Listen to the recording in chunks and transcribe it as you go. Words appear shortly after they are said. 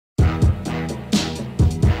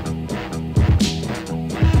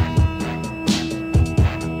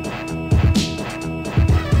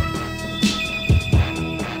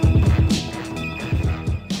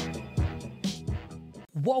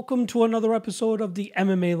welcome to another episode of the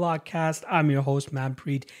MMA Lockcast. I'm your host,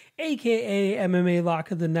 Manpreet, aka MMA Lock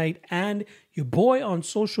of the Night, and your boy on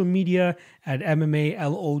social media at MMA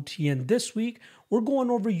LOT. And this week, we're going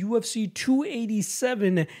over UFC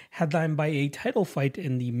 287, headlined by a title fight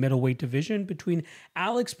in the middleweight division between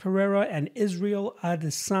Alex Pereira and Israel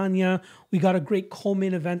Adesanya. We got a great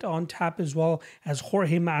co-main event on tap as well as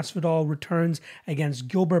Jorge Masvidal returns against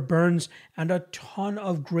Gilbert Burns, and a ton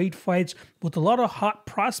of great fights with a lot of hot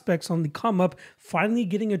prospects on the come up, finally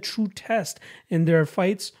getting a true test in their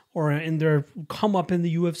fights or in their come up in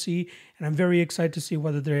the UFC. And I'm very excited to see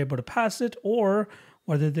whether they're able to pass it or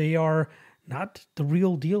whether they are not the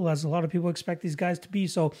real deal as a lot of people expect these guys to be.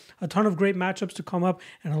 So a ton of great matchups to come up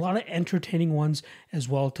and a lot of entertaining ones as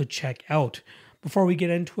well to check out. Before we get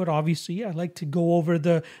into it, obviously, I'd like to go over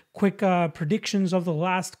the quick predictions of the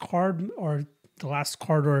last card or the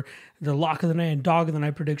lock of the night and dog of the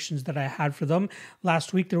night predictions that I had for them.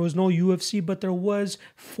 Last week, there was no UFC, but there was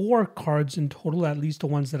 4 cards in total, at least the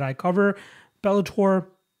ones that I cover. Bellator,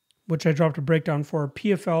 which I dropped a breakdown for,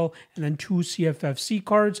 PFL, and then 2 CFFC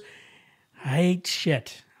cards. I ate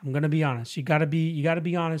shit. I'm going to be honest. You got to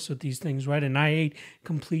be honest with these things, right? And I ate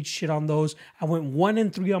complete shit on those. I went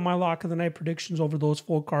 1-3 on my lock of the night predictions over those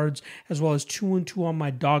 4 cards, as well as 2-2 on my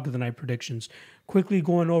dog of the night predictions. Quickly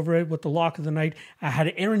going over it with the lock of the night, I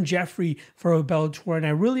had Aaron Jeffrey for a Bellator, and I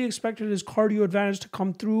really expected his cardio advantage to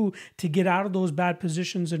come through to get out of those bad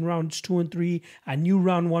positions in rounds 2 and 3. I knew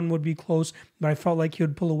round 1 would be close, but I felt like he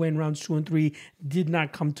would pull away in rounds 2 and 3. Did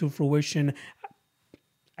not come to fruition.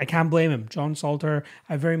 I can't blame him. John Salter,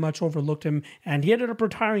 I very much overlooked him, and he ended up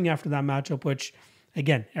retiring after that matchup, which,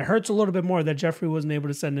 again, it hurts a little bit more that Jeffrey wasn't able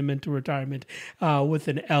to send him into retirement with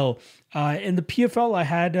an L. In the PFL, I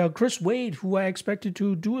had Chris Wade, who I expected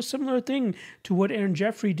to do a similar thing to what Aaron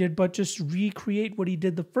Jeffrey did, but just recreate what he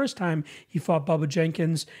did the first time he fought Bubba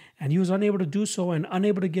Jenkins, and he was unable to do so and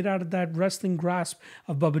unable to get out of that wrestling grasp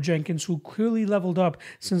of Bubba Jenkins, who clearly leveled up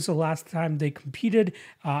since the last time they competed.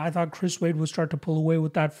 I thought Chris Wade would start to pull away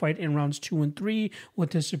with that fight in rounds 2 and 3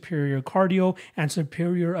 with his superior cardio and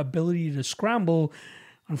superior ability to scramble.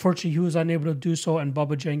 Unfortunately, he was unable to do so, and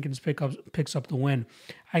Bubba Jenkins picks up the win.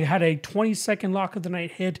 I had a 20-second lock of the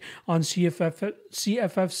night hit on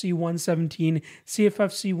CFFC 117.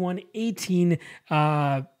 CFFC 118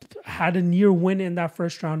 had a near win in that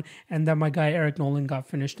first round, and then my guy Eric Nolan got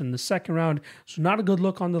finished in the second round. So not a good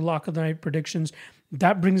look on the lock of the night predictions.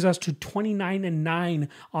 That brings us to 29-9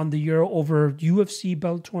 on the year over UFC,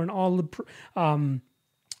 Bellator, and all the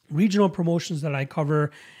regional promotions that I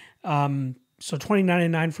cover. So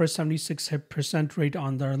 29-9 for a 76% rate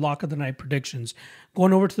on their lock of the night predictions.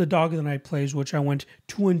 Going over to the dog of the night plays, which I went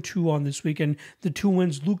 2-2 on this weekend. The 2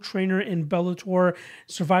 wins, Luke Trainer in Bellator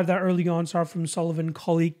survived that early onslaught from Sullivan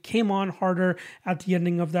Cully, came on harder at the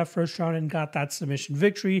ending of that first round and got that submission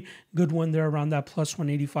victory. Good one there around that plus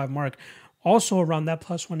 185 mark. Also around that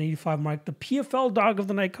plus 185 mark, the PFL dog of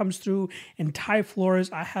the night comes through in Ty Flores.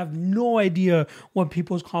 I have no idea what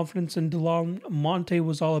people's confidence in Delon Monte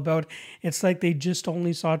was all about. It's like they just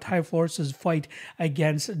only saw Ty Flores' fight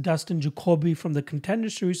against Dustin Jacoby from the Contender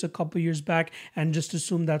Series a couple years back and just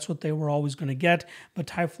assumed that's what they were always going to get. But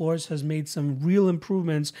Ty Flores has made some real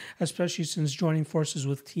improvements, especially since joining forces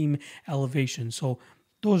with Team Elevation. So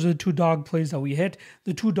those are the 2 dog plays that we hit.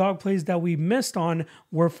 The 2 dog plays that we missed on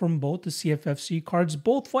were from both the CFFC cards.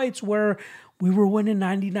 Both fights where we were winning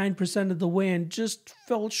 99% of the way and just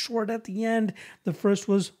fell short at the end. The first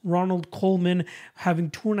was Ronald Coleman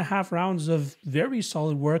having 2.5 rounds of very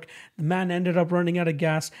solid work. The man ended up running out of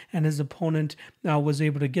gas, and his opponent was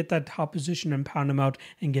able to get that top position and pound him out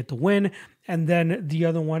and get the win. And then the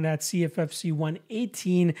other one at CFFC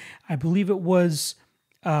 118, I believe it was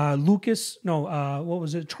Charlie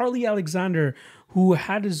Alexander, who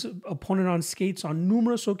had his opponent on skates on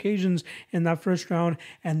numerous occasions in that first round,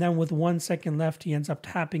 and then with 1 second left, he ends up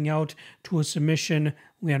tapping out to a submission.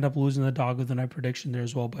 We end up losing the dog of the night prediction there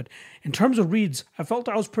as well. But in terms of reads, I felt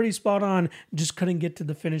I was pretty spot on, just couldn't get to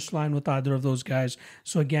the finish line with either of those guys.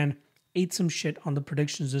 So again, ate some shit on the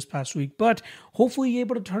predictions this past week, but hopefully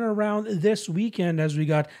able to turn around this weekend as we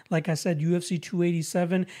got, like I said, UFC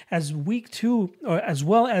 287 as week 2, or as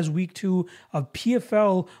well as week 2 of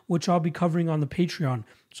PFL, which I'll be covering on the Patreon.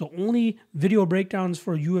 So only video breakdowns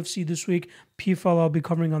for UFC this week. PFL I'll be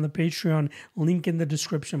covering on the Patreon. Link in the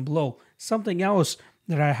description below. Something else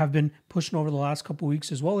that I have been pushing over the last couple of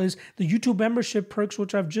weeks as well is the YouTube membership perks,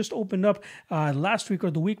 which I've just opened up last week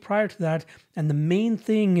or the week prior to that. And the main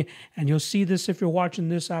thing, and you'll see this if you're watching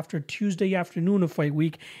this after Tuesday afternoon of fight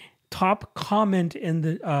week, top comment in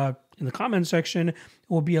the comment section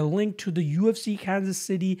will be a link to the UFC Kansas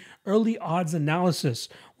City early odds analysis,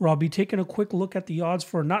 where I'll be taking a quick look at the odds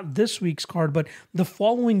for not this week's card, but the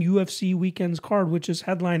following UFC weekend's card, which is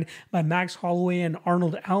headlined by Max Holloway and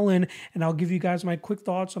Arnold Allen. And I'll give you guys my quick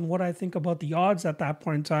thoughts on what I think about the odds at that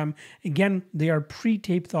point in time. Again, they are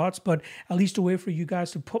pre-taped thoughts, but at least a way for you guys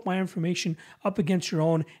to put my information up against your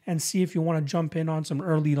own and see if you want to jump in on some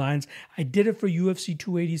early lines. I did it for UFC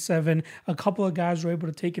 287. A couple of guys were able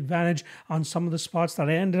to take advantage on some of the spots that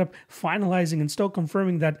I ended up finalizing and still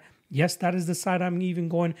confirming that, yes, that is the side I'm even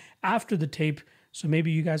going after the tape. So maybe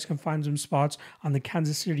you guys can find some spots on the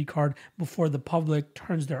Kansas City card before the public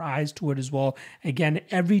turns their eyes to it as well. Again,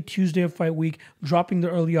 every Tuesday of fight week, dropping the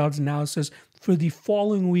early odds analysis for the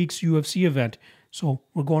following week's UFC event. So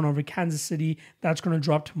we're going over Kansas City. That's going to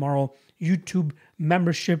drop tomorrow. YouTube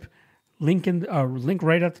membership link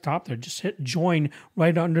right at the top there. Just hit join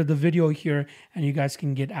right under the video here, and you guys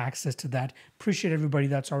can get access to that. Appreciate everybody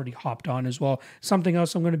that's already hopped on as well. Something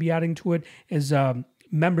else I'm going to be adding to it is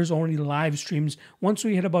members only live streams. Once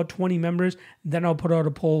we hit about 20 members, then I'll put out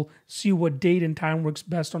a poll, see what date and time works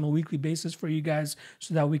best on a weekly basis for you guys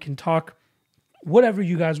so that we can talk whatever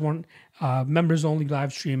you guys want. Members only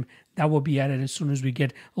live stream, that will be added as soon as we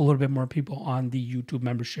get a little bit more people on the YouTube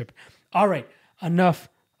membership. All right, enough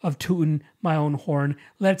of tooting my own horn.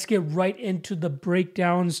 Let's get right into the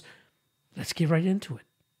breakdowns. Let's get right into it.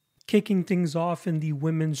 Kicking things off in the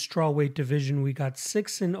women's strawweight division, we got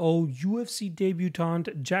 6-0 UFC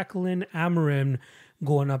debutante Jacqueline Amorim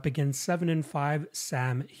going up against 7-5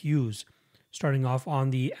 Sam Hughes. Starting off on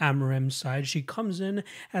the Amorim side, she comes in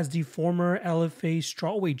as the former LFA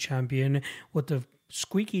strawweight champion with the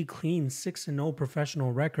squeaky clean 6-0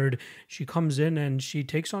 professional record. She comes in and she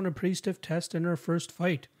takes on a pretty stiff test in her first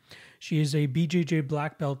fight. She is a BJJ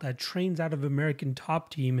black belt that trains out of American Top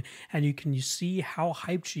Team, and you can see how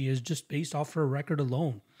hyped she is just based off her record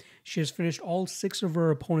alone. She has finished all 6 of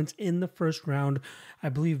her opponents in the first round. I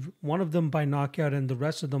believe one of them by knockout and the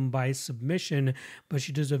rest of them by submission, but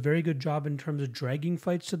she does a very good job in terms of dragging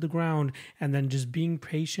fights to the ground and then just being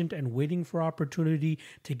patient and waiting for opportunity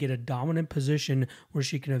to get a dominant position where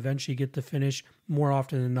she can eventually get the finish, more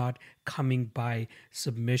often than not coming by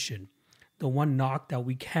submission. The one knock that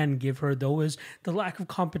we can give her, though, is the lack of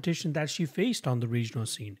competition that she faced on the regional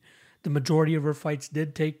scene. The majority of her fights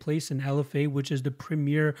did take place in LFA, which is the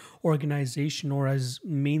premier organization, or as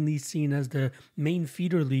mainly seen as the main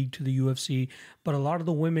feeder league to the UFC. But a lot of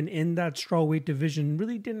the women in that strawweight division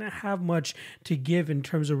really didn't have much to give in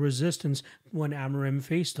terms of resistance when Amorim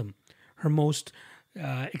faced them. Her most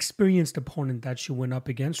experienced opponent that she went up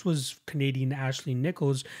against was Canadian Ashley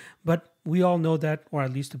Nichols, but we all know that, or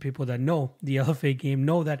at least the people that know the LFA game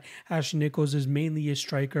know that Ashley Nichols is mainly a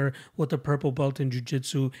striker with a purple belt in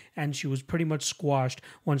jiu-jitsu, and she was pretty much squashed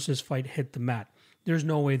once this fight hit the mat. There's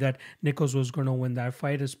no way that Nichols was going to win that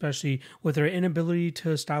fight, especially with her inability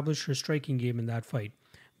to establish her striking game in that fight.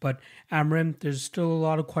 But Amorim, there's still a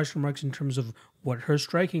lot of question marks in terms of what her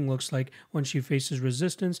striking looks like when she faces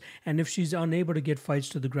resistance, and if she's unable to get fights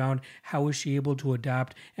to the ground, how is she able to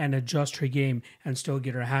adapt and adjust her game and still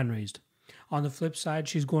get her hand raised? On the flip side,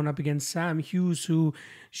 she's going up against Sam Hughes, who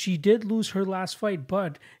she did lose her last fight,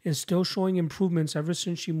 but is still showing improvements ever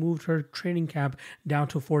since she moved her training camp down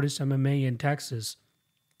to Fortis MMA in Texas.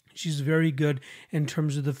 She's very good in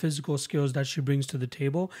terms of the physical skills that she brings to the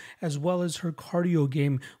table, as well as her cardio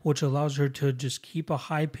game, which allows her to just keep a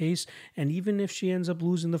high pace. And even if she ends up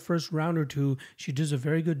losing the first round or two, she does a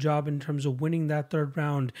very good job in terms of winning that third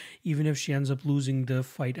round, even if she ends up losing the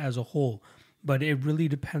fight as a whole. But it really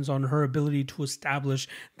depends on her ability to establish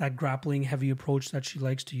that grappling heavy approach that she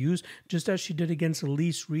likes to use, just as she did against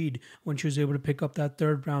Elise Reed when she was able to pick up that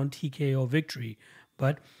third round TKO victory.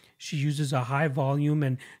 But she uses a high volume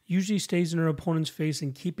and usually stays in her opponent's face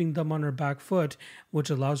and keeping them on her back foot,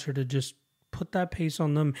 which allows her to just put that pace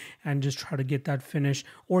on them and just try to get that finish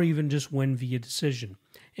or even just win via decision.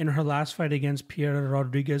 In her last fight against Pereira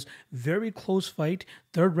Rodriguez, very close fight.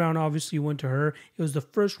 Third round obviously went to her. It was the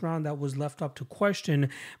first round that was left up to question,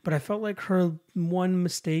 but I felt like her one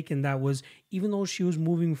mistake, and that was even though she was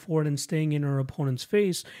moving forward and staying in her opponent's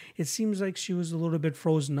face, it seems like she was a little bit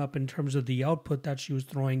frozen up in terms of the output that she was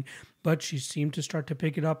throwing, but she seemed to start to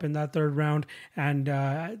pick it up in that third round, and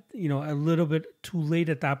a little bit too late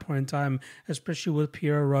at that point in time, especially with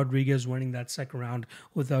Pereira Rodriguez winning that second round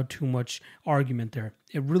without too much argument there.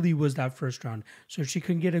 It really was that first round. So if she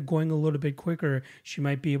can get it going a little bit quicker, she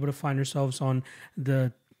might be able to find herself on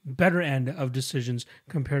the better end of decisions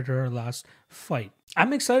compared to her last fight.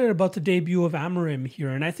 I'm excited about the debut of Amorim here,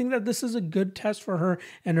 and I think that this is a good test for her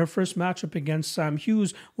in her first matchup against Sam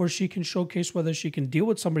Hughes, where she can showcase whether she can deal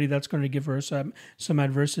with somebody that's going to give her some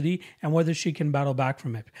adversity and whether she can battle back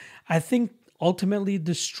from it. I think ultimately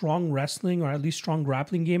the strong wrestling, or at least strong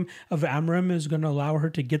grappling game of Amram is going to allow her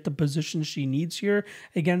to get the position she needs here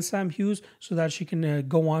against Sam Hughes so that she can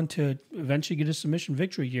go on to eventually get a submission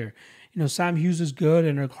victory here. Sam Hughes is good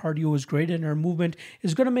and her cardio is great and her movement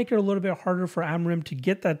is going to make it a little bit harder for Amram to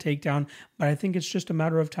get that takedown, but I think it's just a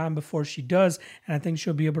matter of time before she does, and I think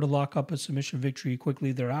she'll be able to lock up a submission victory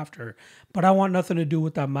quickly thereafter. But I want nothing to do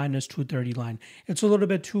with that minus 230 line. It's a little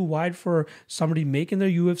bit too wide for somebody making their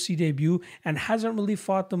UFC debut and hasn't really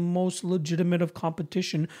fought the most legitimate of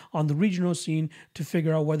competition on the regional scene to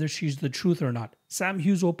figure out whether she's the truth or not. Sam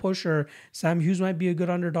Hughes will push her. Sam Hughes might be a good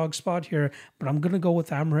underdog spot here, but I'm going to go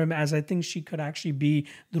with Amram as I think she could actually be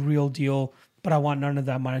the real deal, but I want none of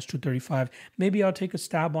that minus 235. Maybe I'll take a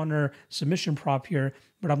stab on her submission prop here,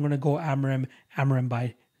 but I'm going to go Amram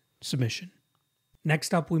by submission.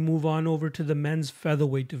 Next up, we move on over to the men's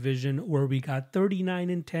featherweight division where we got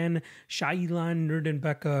 39-10 Shailan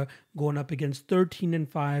Nuerdanbieke going up against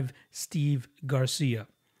 13-5 Steve Garcia.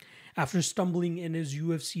 After stumbling in his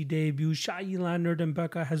UFC debut, Shailan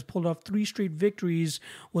Nuerdanbieke has pulled off 3 straight victories,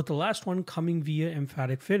 with the last one coming via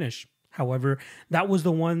emphatic finish. However, that was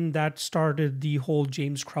the one that started the whole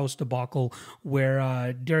James Krause debacle,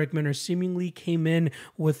 where Derek Minner seemingly came in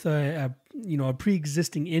with a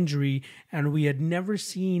pre-existing injury, and we had never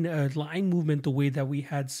seen a line movement the way that we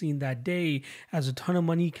had seen that day, as a ton of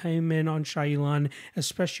money came in on Shailan,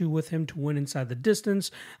 especially with him to win inside the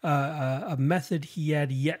distance, a method he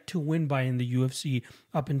had yet to win by in the UFC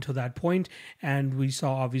up until that point, and we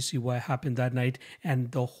saw obviously what happened that night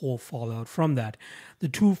and the whole fallout from that. The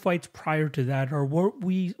 2 fights prior to that are where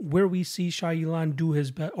we see Shailan do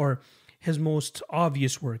his most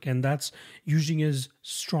obvious work, and that's using his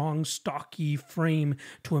strong, stocky frame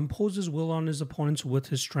to impose his will on his opponents with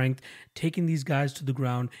his strength, taking these guys to the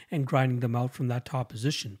ground and grinding them out from that top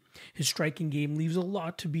position. His striking game leaves a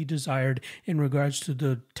lot to be desired in regards to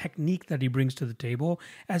the technique that he brings to the table,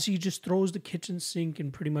 as he just throws the kitchen sink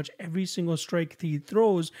in pretty much every single strike that he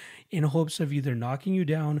throws in hopes of either knocking you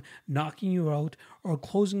down, knocking you out, or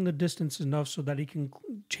closing the distance enough so that he can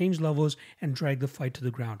change levels and drag the fight to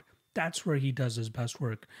the ground. That's where he does his best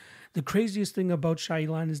work. The craziest thing about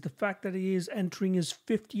Shailan is the fact that he is entering his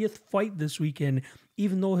 50th fight this weekend,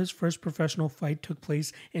 even though his first professional fight took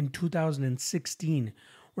place in 2016.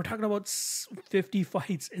 We're talking about 50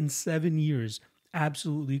 fights in 7 years.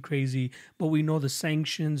 Absolutely crazy, but we know the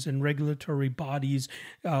sanctions and regulatory bodies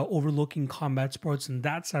overlooking combat sports and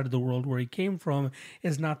that side of the world where he came from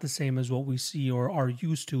is not the same as what we see or are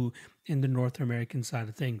used to in the North American side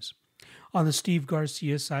of things. On the Steve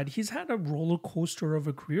Garcia side, he's had a roller coaster of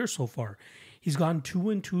a career so far. He's gone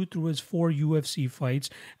 2-2 through his 4 UFC fights,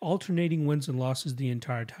 alternating wins and losses the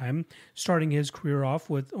entire time, starting his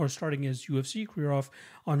UFC career off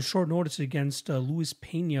on short notice against Luis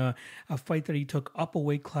Pena, a fight that he took up a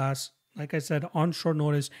weight class, like I said, on short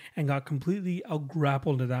notice, and got completely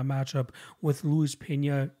out-grappled in that matchup, with Luis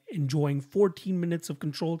Pena enjoying 14 minutes of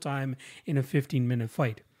control time in a 15-minute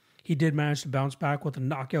fight. He did manage to bounce back with a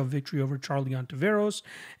knockout victory over Charlie Ontiveros,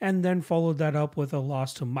 and then followed that up with a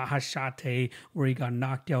loss to Mahashate, where he got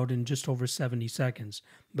knocked out in just over 70 seconds.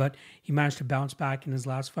 But he managed to bounce back in his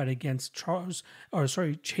last fight against Chase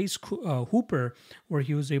Hooper, where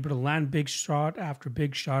he was able to land big shot after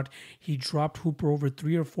big shot. He dropped Hooper over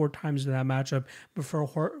 3 or 4 times in that matchup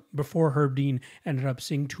before Herb Dean ended up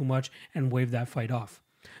seeing too much and waved that fight off.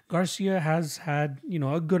 Garcia has had,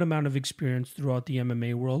 a good amount of experience throughout the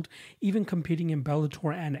MMA world, even competing in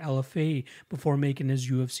Bellator and LFA before making his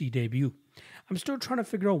UFC debut. I'm still trying to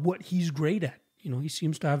figure out what he's great at. He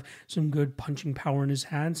seems to have some good punching power in his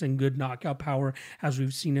hands and good knockout power, as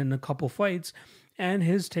we've seen in a couple fights. And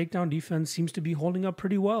his takedown defense seems to be holding up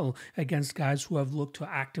pretty well against guys who have looked to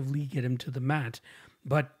actively get him to the mat.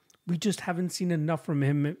 But we just haven't seen enough from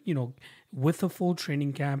him, with a full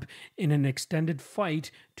training camp in an extended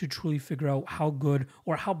fight to truly figure out how good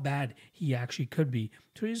or how bad he actually could be.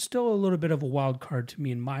 So he's still a little bit of a wild card to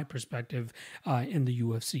me in my perspective in the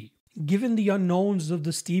UFC. Given the unknowns of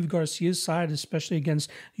the Steve Garcia side, especially against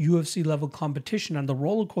UFC level competition and the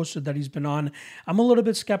roller coaster that he's been on, I'm a little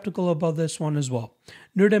bit skeptical about this one as well.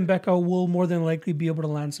 Nuerdanbieke will more than likely be able to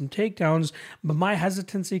land some takedowns, but my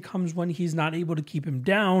hesitancy comes when he's not able to keep him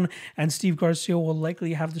down, and Steve Garcia will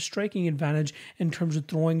likely have the striking advantage in terms of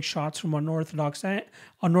throwing shots from unorthodox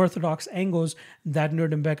angles that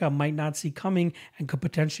Nuerdanbieke might not see coming and could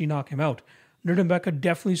potentially knock him out. Nuerdanbieke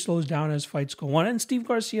definitely slows down as fights go on, and Steve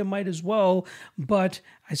Garcia might as well, but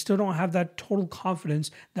I still don't have that total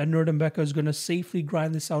confidence that Nuerdanbieke is going to safely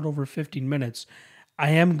grind this out over 15 minutes. I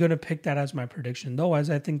am going to pick that as my prediction, though, as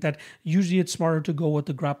I think that usually it's smarter to go with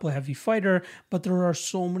the grapple-heavy fighter, but there are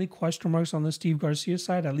so many question marks on the Steve Garcia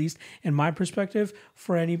side, at least in my perspective,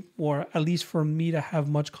 or at least for me to have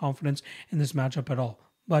much confidence in this matchup at all.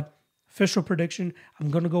 But official prediction, I'm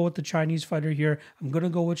going to go with the Chinese fighter here. I'm going to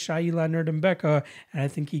go with Shai Leonard and Becca, and I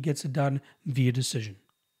think he gets it done via decision.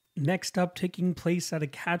 Next up, taking place at a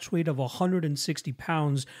catch weight of 160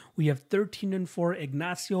 pounds, we have 13-4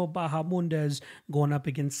 Ignacio Bahamondes going up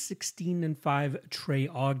against 16-5 Trey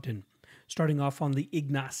Ogden. Starting off on the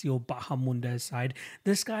Ignacio Bahamondes side,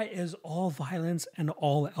 this guy is all violence and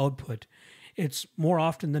all output. It's more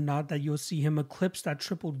often than not that you'll see him eclipse that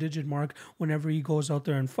triple-digit mark whenever he goes out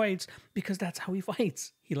there and fights, because that's how he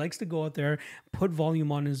fights. He likes to go out there, put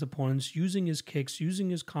volume on his opponents, using his kicks, using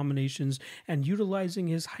his combinations, and utilizing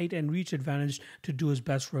his height and reach advantage to do his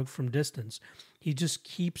best work from distance. He just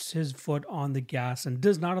keeps his foot on the gas and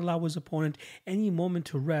does not allow his opponent any moment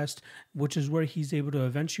to rest, which is where he's able to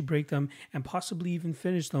eventually break them and possibly even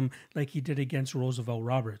finish them like he did against Roosevelt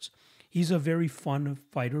Roberts. He's a very fun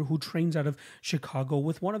fighter who trains out of Chicago,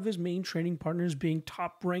 with one of his main training partners being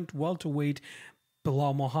top-ranked welterweight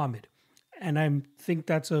Bilal Muhammad. And I think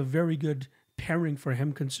that's a very good pairing for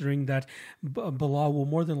him, considering that Bilal will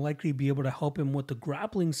more than likely be able to help him with the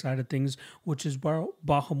grappling side of things, which is where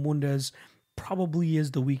Bahamondes probably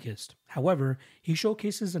is the weakest. However, he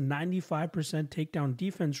showcases a 95% takedown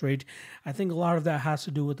defense rate. I think a lot of that has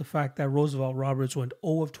to do with the fact that Roosevelt Roberts went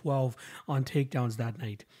 0 of 12 on takedowns that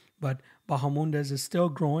night. But Bahamondes is still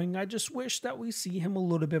growing. I just wish that we see him a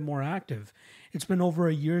little bit more active. It's been over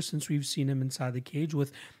a year since we've seen him inside the cage,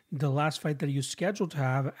 with the last fight that he was scheduled to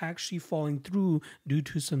have actually falling through due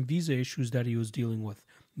to some visa issues that he was dealing with.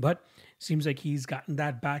 But seems like he's gotten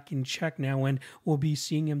that back in check now, and we'll be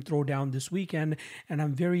seeing him throw down this weekend. And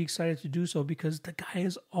I'm very excited to do so, because the guy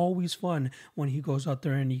is always fun when he goes out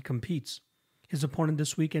there and he competes. His opponent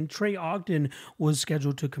this weekend, Trey Ogden, was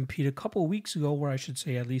scheduled to compete a couple weeks ago, or I should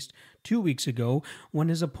say at least 2 weeks ago, when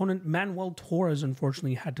his opponent Manuel Torres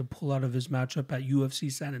unfortunately had to pull out of his matchup at UFC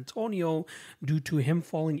San Antonio due to him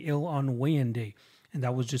falling ill on weigh-in day. And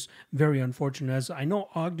that was just very unfortunate, as I know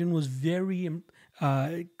Ogden was very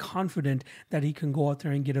confident that he can go out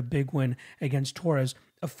there and get a big win against Torres,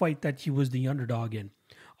 a fight that he was the underdog in.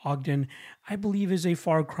 Ogden, I believe, is a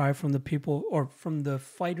far cry from the people, or from the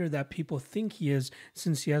fighter that people think he is,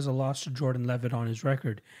 since he has a loss to Jordan Levitt on his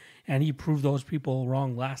record. And he proved those people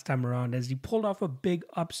wrong last time around, as he pulled off a big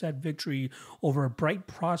upset victory over a bright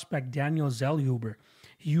prospect, Daniel Zellhuber.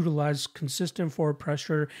 He utilized consistent forward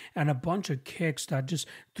pressure and a bunch of kicks that just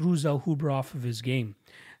threw Zellhuber off of his game.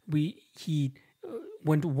 He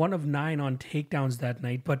went 1 of 9 on takedowns that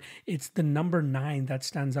night, but it's the number 9 that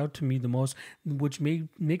stands out to me the most, which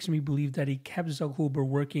makes me believe that he kept Zellhuber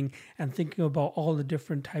working and thinking about all the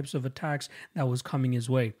different types of attacks that was coming his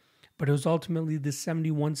way. But it was ultimately the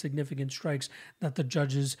 71 significant strikes that the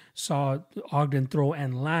judges saw Ogden throw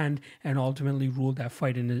and land, and ultimately ruled that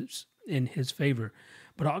fight in his favor.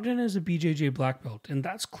 But Ogden is a BJJ black belt, and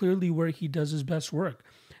that's clearly where he does his best work.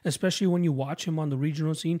 Especially when you watch him on the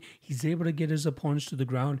regional scene, he's able to get his opponents to the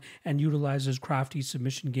ground and utilize his crafty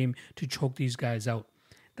submission game to choke these guys out.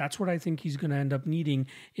 That's what I think he's going to end up needing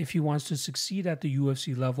if he wants to succeed at the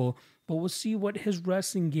UFC level. But we'll see what his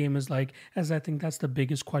wrestling game is like, as I think that's the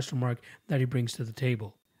biggest question mark that he brings to the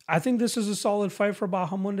table. I think this is a solid fight for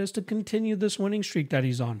Bahamondes to continue this winning streak that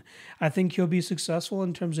he's on. I think he'll be successful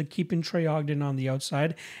in terms of keeping Trey Ogden on the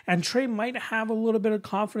outside, and Trey might have a little bit of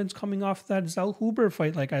confidence coming off that Zellhuber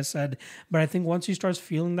fight, like I said, but I think once he starts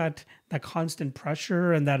feeling that constant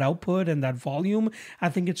pressure and that output and that volume, I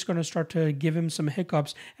think it's going to start to give him some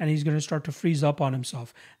hiccups, and he's going to start to freeze up on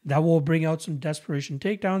himself. That will bring out some desperation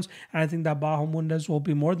takedowns, and I think that Bahamondes will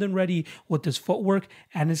be more than ready with his footwork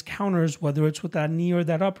and his counters, whether it's with that knee or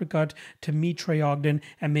that uppercut, to meet Trey Ogden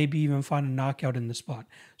and maybe even find a knockout in the spot.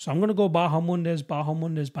 So I'm going to go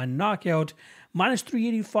Bahamondes by knockout. Minus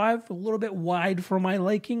 385, a little bit wide for my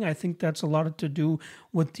liking. I think that's a lot to do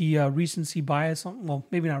with the recency bias. Well,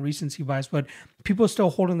 maybe not recency bias, but people are still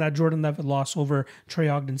holding that Jordan Levitt loss over Trey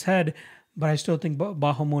Ogden's head. But I still think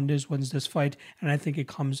Bahamondes wins this fight, and I think it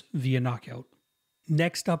comes via knockout.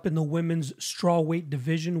 Next up in the women's strawweight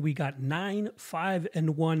division, we got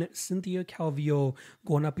 9-5-1 Cynthia Calvillo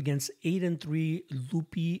going up against 8-3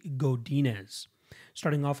 Lupi Godinez.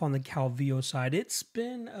 Starting off on the Calvillo side, it's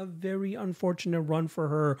been a very unfortunate run for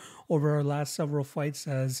her over her last several fights,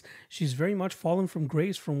 as she's very much fallen from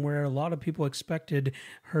grace from where a lot of people expected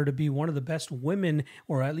her to be one of the best women,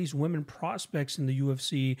 or at least women prospects in the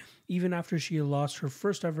UFC, even after she had lost her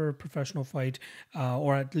first ever professional fight,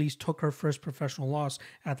 or at least took her first professional loss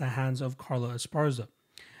at the hands of Carla Esparza.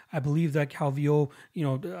 I believe that Calvillo,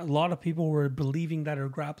 a lot of people were believing that her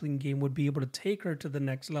grappling game would be able to take her to the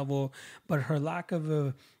next level, but her lack of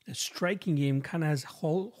a striking game kind of has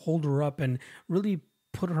hold her up and really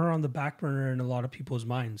put her on the back burner in a lot of people's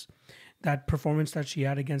minds. That performance that she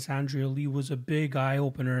had against Andrea Lee was a big eye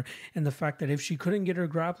opener, and the fact that if she couldn't get her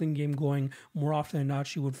grappling game going, more often than not,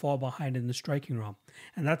 she would fall behind in the striking realm.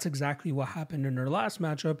 And that's exactly what happened in her last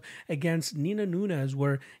matchup against Nina Nunes,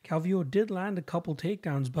 where Calvillo did land a couple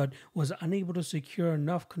takedowns, but was unable to secure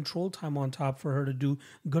enough control time on top for her to do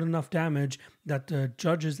good enough damage that the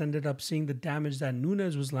judges ended up seeing the damage that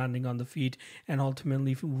Nunes was landing on the feet and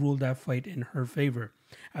ultimately ruled that fight in her favor.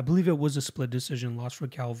 I believe it was a split decision loss for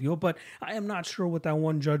Calvillo, but I am not sure what that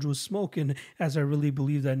one judge was smoking, as I really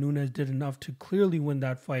believe that Nunes did enough to clearly win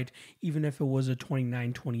that fight, even if it was a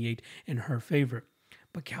 29-28 in her favor.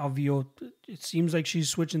 But Calvillo, it seems like she's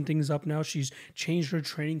switching things up now. She's changed her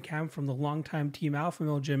training camp from the longtime Team Alpha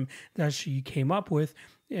Male gym that she came up with,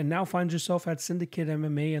 and now finds herself at Syndicate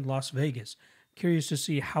MMA in Las Vegas. Curious to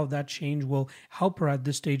see how that change will help her at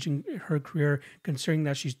this stage in her career, considering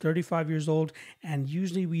that she's 35 years old, and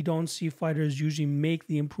usually we don't see fighters usually make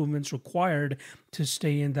the improvements required to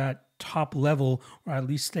stay in that top level, or at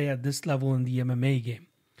least stay at this level in the MMA game.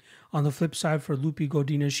 On the flip side for Lupi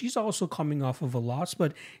Godinez, she's also coming off of a loss,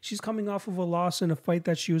 but she's coming off of a loss in a fight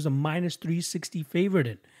that she was a minus 360 favorite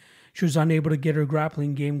in. She was unable to get her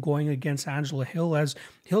grappling game going against Angela Hill, as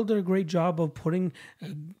Hill did a great job of putting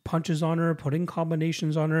punches on her, putting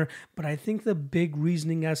combinations on her. But I think the big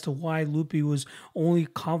reasoning as to why Lupi was only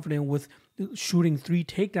confident with shooting 3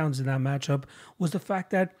 takedowns in that matchup was the fact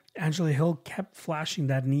that Angela Hill kept flashing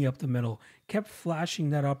that knee up the middle, kept flashing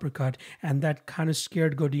that uppercut, and that kind of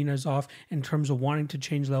scared Godinez off in terms of wanting to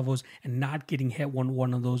change levels and not getting hit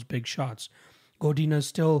one of those big shots. Godinez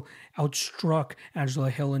still outstruck Angela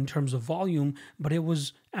Hill in terms of volume, but it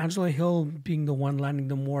was Angela Hill being the one landing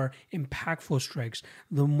the more impactful strikes,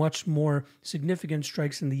 the much more significant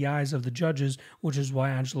strikes in the eyes of the judges, which is why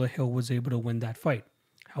Angela Hill was able to win that fight.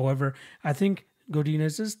 However, I think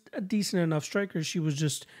Godinez is a decent enough striker. She was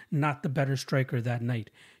just not the better striker that night.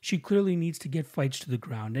 She clearly needs to get fights to the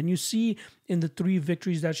ground. And you see in the 3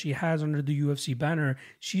 victories that she has under the UFC banner,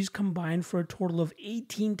 she's combined for a total of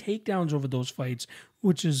 18 takedowns over those fights,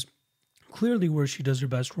 which is clearly where she does her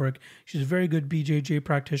best work. She's a very good BJJ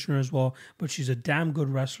practitioner as well, but she's a damn good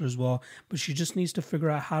wrestler as well. But she just needs to figure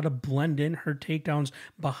out how to blend in her takedowns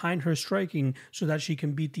behind her striking so that she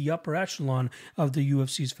can beat the upper echelon of the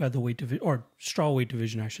UFC's featherweight division, or strawweight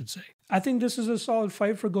division, I should say. I think this is a solid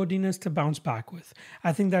fight for Godinez to bounce back with.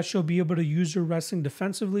 I think that she'll be able to use her wrestling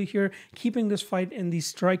defensively here, keeping this fight in the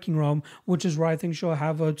striking realm, which is where I think she'll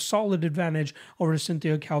have a solid advantage over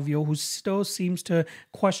Cynthia Calvillo, who still seems to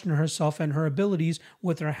question herself and her abilities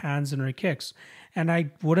with her hands and her kicks. And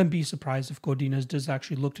I wouldn't be surprised if Godinez does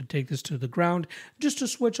actually look to take this to the ground, just to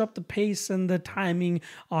switch up the pace and the timing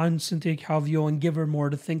on Cynthia Calvillo and give her more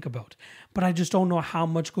to think about. But I just don't know how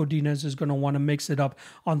much Godinez is going to want to mix it up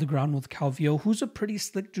on the ground with Calvillo, who's a pretty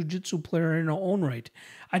slick jiu-jitsu player in her own right.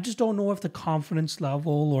 I just don't know if the confidence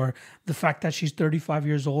level or the fact that she's 35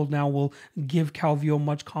 years old now will give Calvillo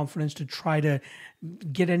much confidence to try to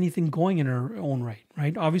get anything going in her own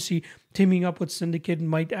right? Obviously, teaming up with Syndicate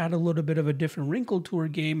might add a little bit of a different wrinkle to her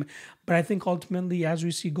game, but I think ultimately, as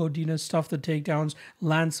we see Godinez stuff the takedowns,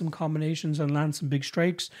 land some combinations, and land some big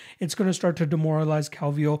strikes, it's going to start to demoralize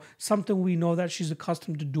Calvillo, something we know that she's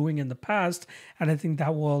accustomed to doing in the past, and I think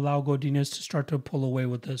that will allow Godinez to start to pull away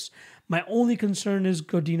with this. My only concern is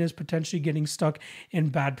Godinez potentially getting stuck in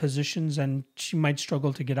bad positions, and she might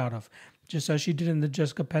struggle to get out of, just as she did in the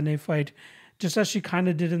Jessica Penne fight, just as she kind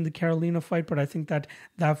of did in the Carolina fight. But I think that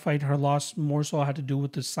fight, her loss more so had to do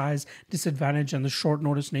with the size disadvantage and the short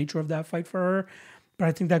notice nature of that fight for her. But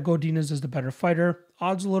I think that Godinez is the better fighter.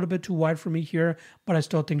 Odds a little bit too wide for me here, but I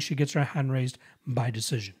still think she gets her hand raised by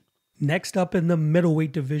decision. Next up in the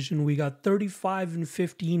middleweight division, we got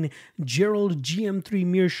 35-15 Gerald GM3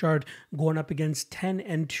 Mearshart going up against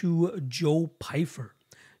 10-2 Joe Pyfer.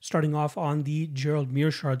 Starting off on the Gerald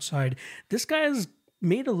Mearshart side, this guy has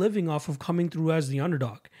made a living off of coming through as the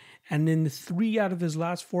underdog. And in 3 out of his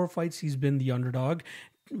last 4 fights, he's been the underdog.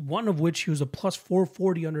 One of which he was a plus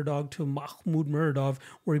 440 underdog to Mahmoud Muradov,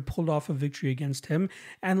 where he pulled off a victory against him.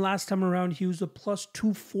 And last time around, he was a plus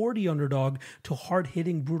 240 underdog to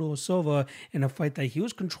hard-hitting Bruno Silva in a fight that he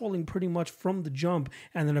was controlling pretty much from the jump,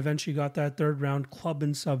 and then eventually got that 3rd round club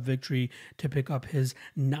and sub victory to pick up his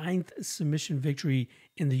 9th submission victory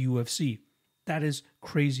in the UFC. That is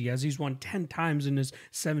crazy, as he's won 10 times in his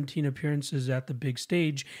 17 appearances at the big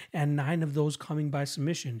stage, and 9 of those coming by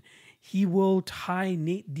submission. he will tie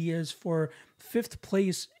Nate Diaz for 5th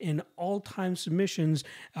place in all-time submissions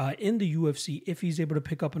in the UFC if he's able to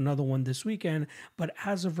pick up another one this weekend. But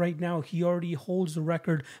as of right now, he already holds the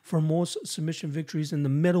record for most submission victories in the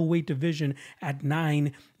middleweight division at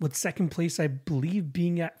 9, with 2nd place, I believe,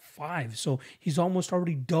 being at 5. So he's almost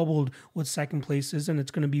already doubled what 2nd place is, and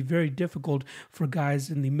it's going to be very difficult for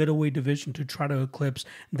guys in the middleweight division to try to eclipse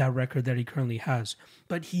that record that he currently has.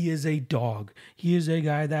 But he is a dog. He is a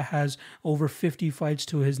guy that has over 50 fights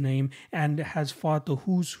to his name and has fought the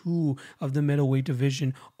who's who of the middleweight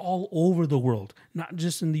division all over the world, not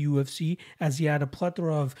just in the UFC, as he had a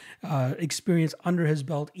plethora of experience under his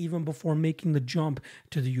belt even before making the jump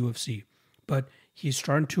to the UFC. But he's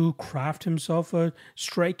starting to craft himself a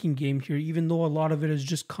striking game here, even though a lot of it is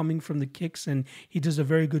just coming from the kicks, and he does a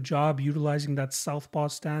very good job utilizing that southpaw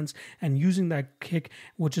stance and using that kick,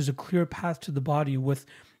 which is a clear path to the body with,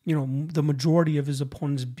 you know, the majority of his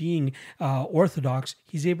opponents being orthodox.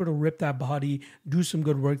 He's able to rip that body, do some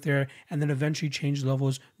good work there, and then eventually change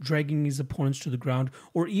levels, dragging his opponents to the ground,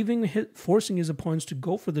 or even forcing his opponents to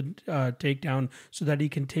go for the takedown so that he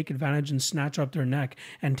can take advantage and snatch up their neck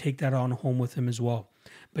and take that on home with him as well.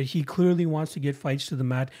 But he clearly wants to get fights to the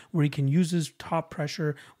mat where he can use his top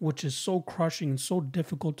pressure, which is so crushing and so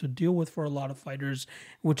difficult to deal with for a lot of fighters,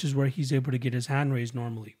 which is where he's able to get his hand raised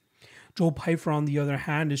normally. Joe Pyfer, on the other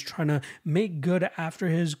hand, is trying to make good after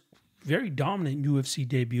his very dominant UFC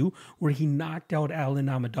debut where he knocked out Alen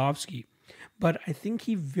Amedovski. But I think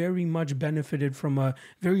he very much benefited from a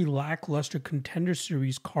very lackluster Contender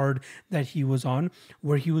Series card that he was on,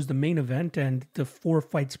 where he was the main event, and the 4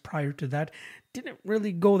 fights prior to that didn't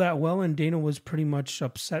really go that well, and Dana was pretty much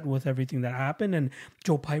upset with everything that happened, and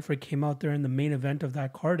Joe Pyfer came out there in the main event of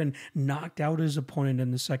that card and knocked out his opponent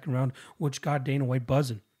in the 2nd round, which got Dana White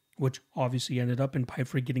buzzing, which obviously ended up in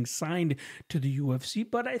Pyfer getting signed to the UFC.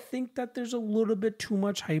 But I think that there's a little bit too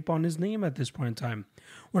much hype on his name at this point in time.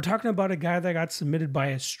 We're talking about a guy that got submitted by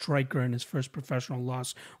a striker in his first professional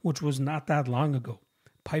loss, which was not that long ago.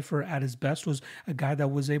 Pyfer at his best was a guy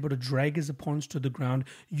that was able to drag his opponents to the ground,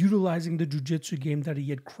 utilizing the jiu-jitsu game that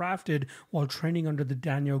he had crafted while training under the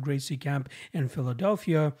Daniel Gracie camp in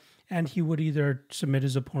Philadelphia. And he would either submit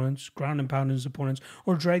his opponents, ground and pound his opponents,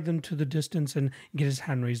 or drag them to the distance and get his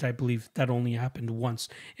hand raised. I believe that only happened once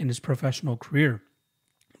in his professional career.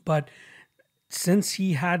 But since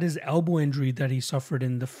he had his elbow injury that he suffered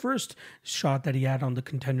in the first shot that he had on the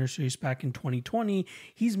Contender Series back in 2020,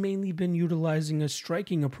 he's mainly been utilizing a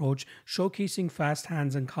striking approach, showcasing fast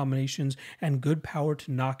hands and combinations and good power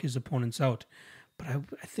to knock his opponents out. But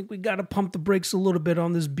I think we got to pump the brakes a little bit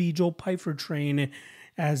on this B. Joe Pyfer train.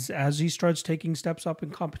 As he starts taking steps up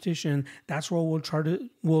in competition, that's where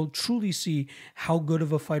we'll truly see how good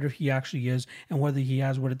of a fighter he actually is and whether he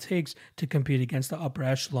has what it takes to compete against the upper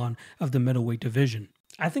echelon of the middleweight division.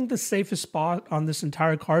 I think the safest spot on this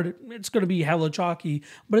entire card, it's going to be hella chalky,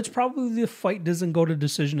 but it's probably the fight doesn't go to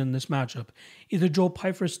decision in this matchup. Either Joe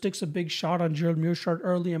Pyfer sticks a big shot on Gerald Meerschaert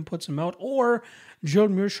early and puts him out, or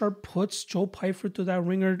Gerald Meerschaert puts Joe Pyfer through that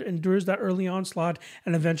ringer, endures that early onslaught,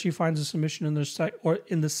 and eventually finds a submission in the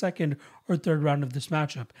 2nd or 3rd round of this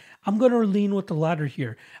matchup. I'm going to lean with the latter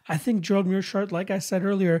here. I think Gerald Meerschaert, like I said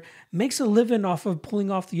earlier, makes a living off of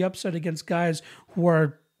pulling off the upset against guys who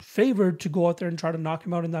are favored to go out there and try to knock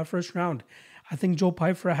him out in that 1st round. I think Joe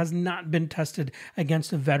Pyfer has not been tested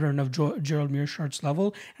against a veteran of Gerald Meerschaert's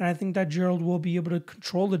level, and I think that Gerald will be able to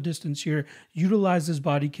control the distance here, utilize his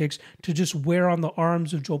body kicks to just wear on the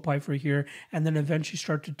arms of Joe Pyfer here, and then eventually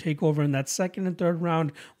start to take over in that 2nd and 3rd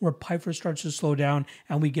round where Pyfer starts to slow down,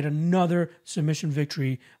 and we get another submission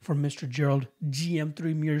victory from Mr. Gerald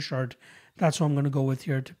GM3 Meerschaert. That's what I'm going to go with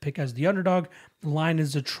here to pick as the underdog. The line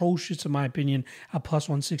is atrocious in my opinion at plus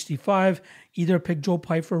 165. Either pick Joe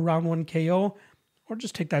Pyfer round 1 KO or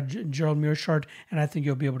just take that Gerald Meerschaert, and I think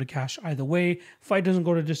you'll be able to cash either way. Fight doesn't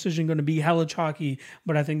go to decision, going to be hella chalky,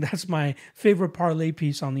 but I think that's my favorite parlay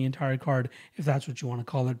piece on the entire card, if that's what you want to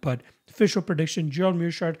call it. But official prediction, Gerald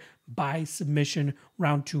Meerschaert by submission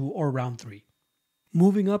round 2 or round 3.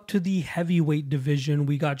 Moving up to the heavyweight division,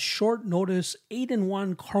 we got short notice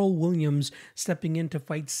 8-1 Carl Williams stepping in to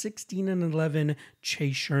fight 16-11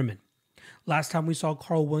 Chase Sherman. Last time we saw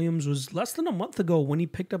Carl Williams was less than a month ago when he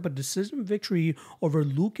picked up a decision victory over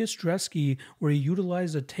Lucas Dresky, where he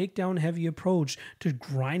utilized a takedown heavy approach to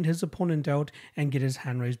grind his opponent out and get his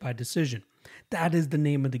hand raised by decision. That is the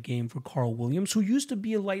name of the game for Carl Williams, who used to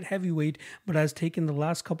be a light heavyweight, but has taken the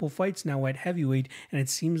last couple fights now at heavyweight, and it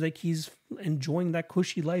seems like he's enjoying that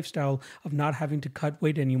cushy lifestyle of not having to cut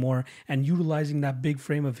weight anymore and utilizing that big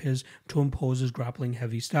frame of his to impose his grappling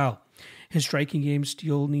heavy style. His striking game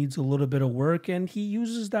still needs a little bit of work, and he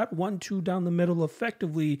uses that 1-2 down the middle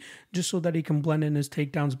effectively just so that he can blend in his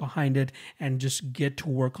takedowns behind it and just get to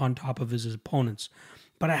work on top of his opponents.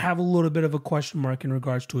 But I have a little bit of a question mark in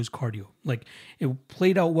regards to his cardio. Like, it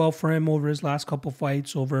played out well for him over his last couple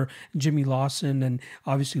fights over Jimmy Lawson and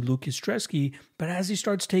obviously Lucas Stresky. But as he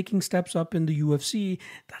starts taking steps up in the UFC,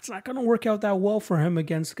 that's not going to work out that well for him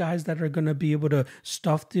against guys that are going to be able to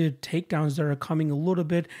stuff the takedowns that are coming a little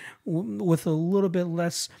bit with a little bit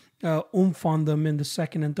less oomph on them in the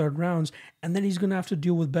second and third rounds. And then he's going to have to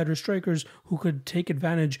deal with better strikers who could take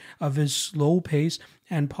advantage of his slow pace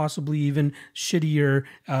and possibly even shittier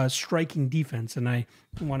striking defense. And I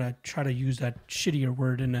want to try to use that shittier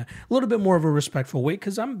word in a little bit more of a respectful way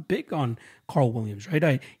because I'm big on Carl Williams,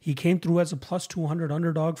 right? He came through as a plus 200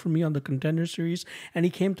 underdog for me on the Contender Series, and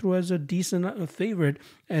he came through as a decent favorite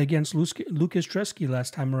against Lucas Stresky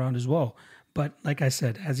last time around as well. But like I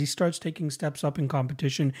said, as he starts taking steps up in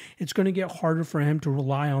competition, it's going to get harder for him to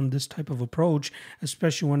rely on this type of approach,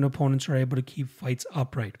 especially when opponents are able to keep fights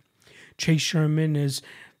upright. Chase Sherman is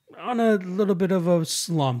on a little bit of a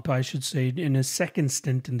slump, I should say, in his second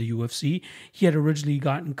stint in the UFC. He had originally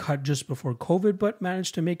gotten cut just before COVID, but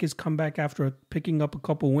managed to make his comeback after picking up a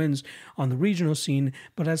couple wins on the regional scene,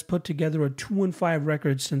 but has put together a 2-5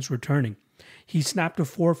 record since returning. He snapped a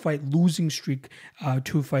 4-fight losing streak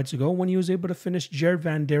 2 fights ago when he was able to finish Jared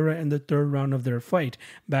Vanderaa in the third round of their fight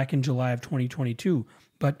back in July of 2022.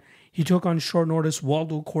 But he took on short notice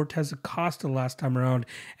Waldo Cortez Acosta last time around,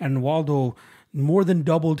 and Waldo more than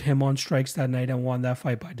doubled him on strikes that night and won that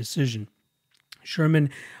fight by decision. Sherman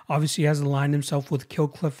obviously has aligned himself with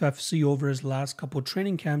Killcliff FC over his last couple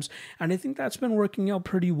training camps, and I think that's been working out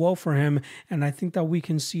pretty well for him, and I think that we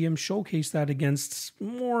can see him showcase that against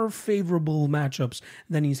more favorable matchups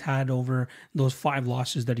than he's had over those 5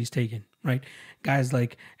 losses that he's taken, right? Guys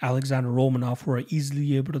like Alexander Romanov who are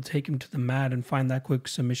easily able to take him to the mat and find that quick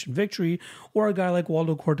submission victory, or a guy like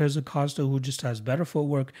Waldo Cortez Acosta who just has better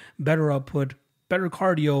footwork, better output, better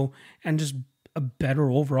cardio, and just a better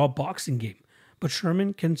overall boxing game. But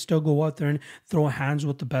Sherman can still go out there and throw hands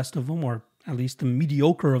with the best of them, or at least the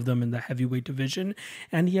mediocre of them in the heavyweight division.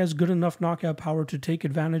 And he has good enough knockout power to take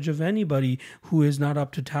advantage of anybody who is not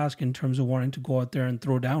up to task in terms of wanting to go out there and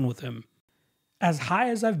throw down with him. As high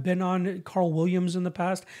as I've been on Carl Williams in the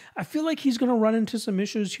past, I feel like he's going to run into some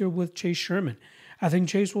issues here with Chase Sherman. I think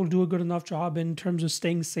Chase will do a good enough job in terms of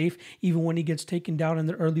staying safe even when he gets taken down in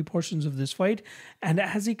the early portions of this fight. And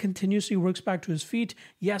as he continuously works back to his feet,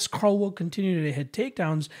 yes, Carl will continue to hit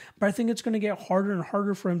takedowns, but I think it's going to get harder and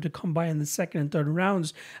harder for him to come by in the second and third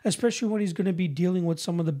rounds, especially when he's going to be dealing with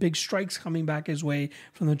some of the big strikes coming back his way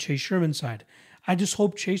from the Chase Sherman side. I just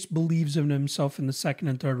hope Chase believes in himself in the second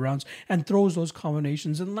and third rounds and throws those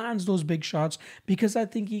combinations and lands those big shots, because I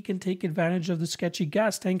think he can take advantage of the sketchy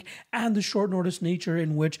gas tank and the short notice nature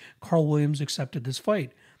in which Carl Williams accepted this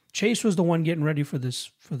fight. Chase was the one getting ready for this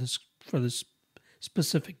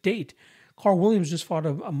specific date. Carl Williams just fought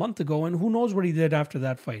a month ago, and who knows what he did after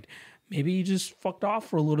that fight. Maybe he just fucked off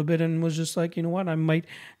for a little bit and was just like, you know what, I might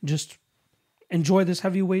just enjoy this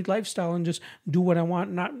heavyweight lifestyle and just do what I want,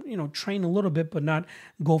 not, train a little bit, but not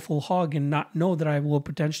go full hog and not know that I will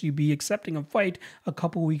potentially be accepting a fight a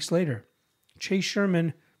couple weeks later. Chase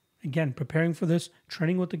Sherman, again, preparing for this,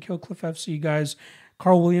 training with the Killcliff FC guys.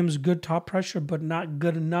 Carl Williams, good top pressure, but not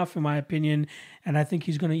good enough in my opinion. And I think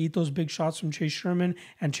he's going to eat those big shots from Chase Sherman,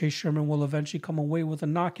 and Chase Sherman will eventually come away with a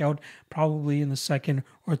knockout, probably in the second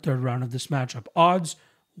or third round of this matchup. Odds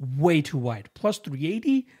way too wide. Plus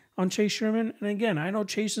 380 on Chase Sherman. And again, I know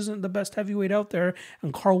Chase isn't the best heavyweight out there,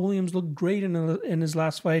 and Carl Williams looked great in his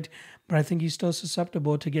last fight, but I think he's still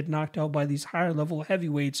susceptible to get knocked out by these higher level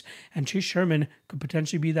heavyweights, and Chase Sherman could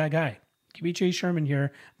potentially be that guy. Give me Chase Sherman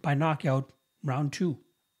here by knockout, round 2.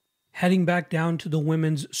 Heading back down to the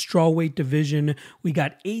women's strawweight division, we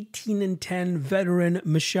got 18-10 veteran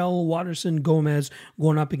Michelle Waterson Gomez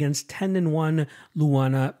going up against 10-1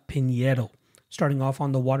 Luana Pinheiro. Starting off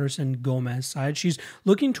on the Waterson Gomez side, she's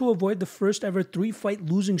looking to avoid the first ever 3-fight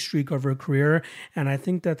losing streak of her career, and I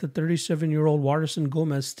think that the 37-year-old Waterson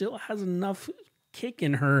Gomez still has enough kick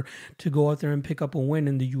in her to go out there and pick up a win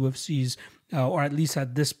in the UFC's, or at least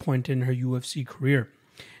at this point in her UFC career.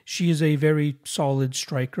 She is a very solid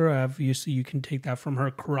striker. Obviously, you can take that from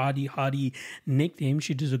her Karate Hottie nickname.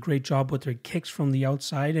 She does a great job with her kicks from the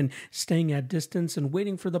outside and staying at distance and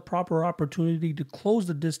waiting for the proper opportunity to close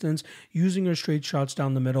the distance, using her straight shots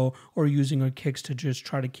down the middle or using her kicks to just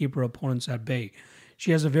try to keep her opponents at bay. She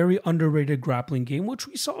has a very underrated grappling game, which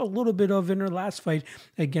we saw a little bit of in her last fight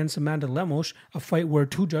against Amanda Lemos, a fight where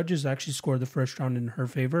two judges actually scored the first round in her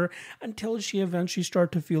favor, until she eventually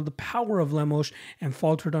started to feel the power of Lemos and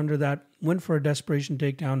faltered under that, went for a desperation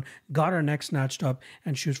takedown, got her neck snatched up,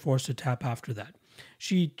 and she was forced to tap after that.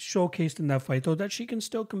 She showcased in that fight, though, that she can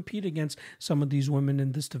still compete against some of these women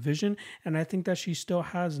in this division, and I think that she still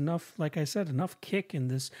has enough, like I said, enough kick in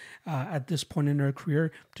this at this point in her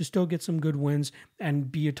career to still get some good wins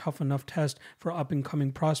and be a tough enough test for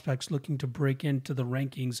up-and-coming prospects looking to break into the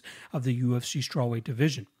rankings of the UFC strawweight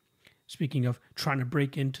division. Speaking of trying to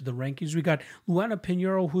break into the rankings, we got Luana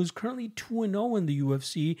Pinheiro, who is currently 2-0 in the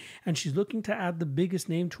UFC, and she's looking to add the biggest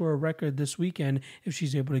name to her record this weekend if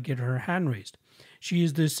she's able to get her hand raised. She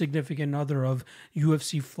is the significant other of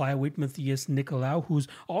UFC flyweight Matthias Nicolau, who's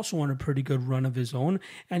also on a pretty good run of his own,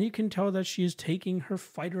 and you can tell that she is taking her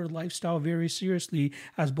fighter lifestyle very seriously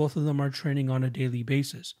as both of them are training on a daily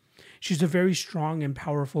basis. She's a very strong and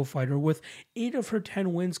powerful fighter with 8 of her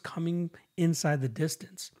 10 wins coming inside the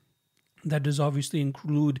distance. That does obviously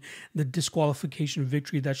include the disqualification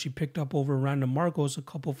victory that she picked up over Randa Marcos a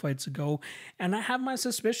couple fights ago, and I have my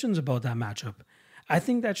suspicions about that matchup. I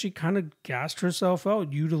think that she kind of gassed herself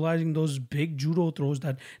out utilizing those big judo throws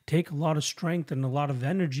that take a lot of strength and a lot of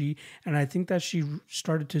energy, and I think that she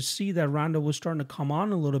started to see that Randa was starting to come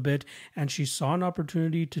on a little bit, and she saw an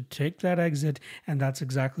opportunity to take that exit, and that's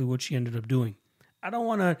exactly what she ended up doing. I don't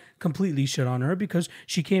want to completely shit on her because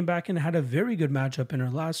she came back and had a very good matchup in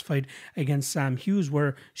her last fight against Sam Hughes,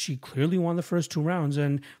 where she clearly won the first 2 rounds,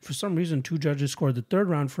 and for some reason 2 judges scored the 3rd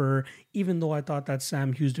round for her, even though I thought that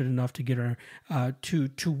Sam Hughes did enough to get her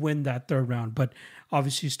to win that 3rd round, but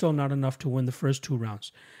obviously still not enough to win the first 2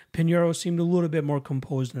 rounds. Pinheiro seemed a little bit more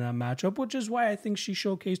composed in that matchup, which is why I think she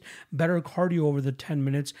showcased better cardio over the 10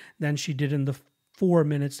 minutes than she did in the 4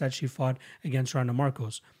 minutes that she fought against Randa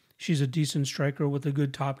Marcos. She's a decent striker with a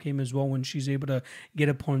good top game as well when she's able to get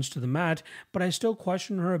opponents to the mat, but I still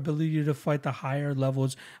question her ability to fight the higher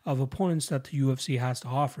levels of opponents that the UFC has to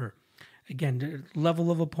offer. Again, the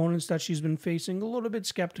level of opponents that she's been facing, a little bit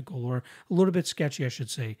skeptical, or a little bit sketchy, I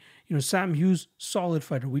should say. Sam Hughes, solid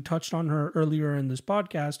fighter. We touched on her earlier in this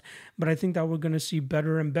podcast, but I think that we're going to see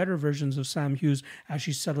better and better versions of Sam Hughes as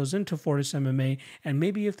she settles into Fortis MMA, and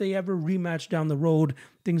maybe if they ever rematch down the road,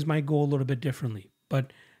 things might go a little bit differently.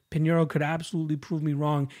 But Pinheiro could absolutely prove me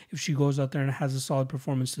wrong if she goes out there and has a solid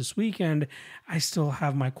performance this weekend. I still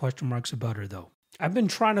have my question marks about her, though. I've been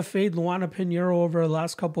trying to fade Luana Pinheiro over the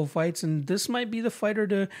last couple of fights, and this might be the fighter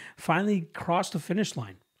to finally cross the finish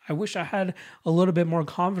line. I wish I had a little bit more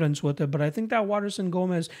confidence with it, but I think that Waterson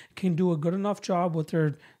Gomez can do a good enough job with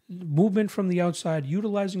her movement from the outside,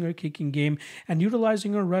 utilizing her kicking game, and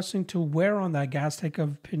utilizing her wrestling to wear on that gas tank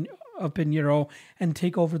of Pinheiro and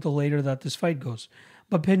take over the later that this fight goes.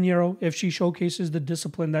 But Pinheiro, if she showcases the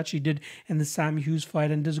discipline that she did in the Sam Hughes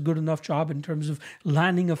fight and does a good enough job in terms of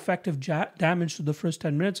landing effective damage to the first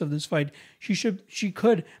 10 minutes of this fight, she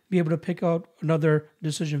could be able to pick out another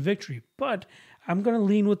decision victory. But I'm going to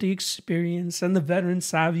lean with the experience and the veteran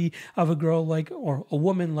savvy of a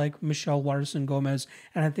woman like Michelle Waterson Gomez,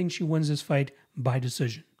 and I think she wins this fight by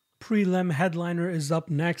decision. Prelim headliner is up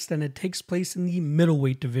next, and it takes place in the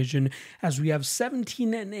middleweight division as we have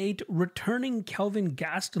 17-8 returning Kelvin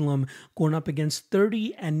Gastelum going up against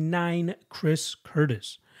 30-9 Chris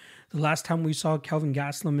Curtis. The last time we saw Kelvin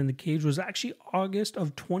Gastelum in the cage was actually August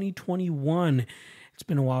of 2021. It's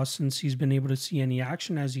been a while since he's been able to see any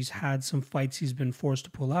action, as he's had some fights he's been forced to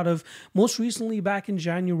pull out of. Most recently back in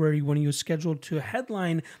January when he was scheduled to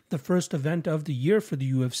headline the first event of the year for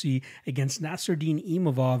the UFC against Nasruddin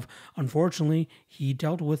Imavov. Unfortunately, he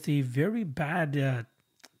dealt with a very bad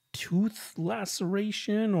tooth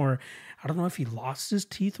laceration, or I don't know if he lost his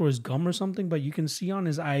teeth or his gum or something, but you can see on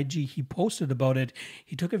his IG, he posted about it.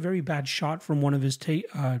 He took a very bad shot from one of his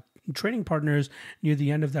training partners near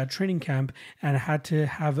the end of that training camp and had to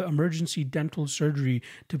have emergency dental surgery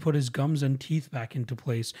to put his gums and teeth back into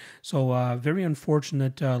place. So very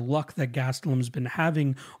unfortunate luck that Gastelum's been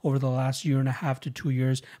having over the last 1.5 to 2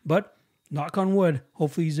 years, but knock on wood,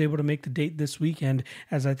 hopefully he's able to make the date this weekend,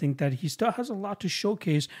 as I think that he still has a lot to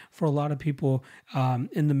showcase for a lot of people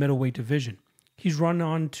in the middleweight division. He's run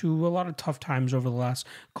on to a lot of tough times over the last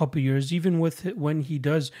couple of years, even with when he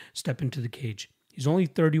does step into the cage. He's only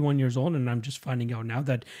 31 years old, and I'm just finding out now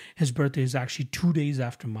that his birthday is actually 2 days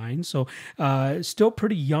after mine. So still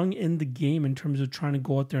pretty young in the game in terms of trying to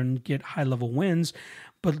go out there and get high-level wins.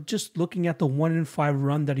 But just looking at the 1-5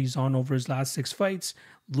 run that he's on over his last 6 fights,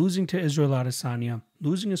 losing to Israel Adesanya,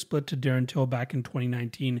 losing a split to Darren Till back in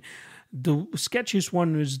 2019. The sketchiest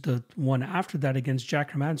one is the one after that against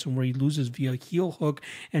Jack Hermanson, where he loses via heel hook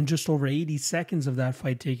and just over 80 seconds of that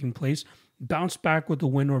fight taking place. Bounced back with a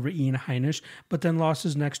win over Ian Heinisch, but then lost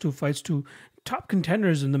his next 2 fights to top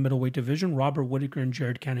contenders in the middleweight division, Robert Whittaker and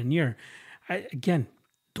Jared Cannonier.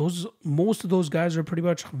 Most of those guys are pretty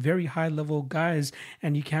much very high level guys,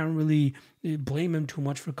 and you can't really blame him too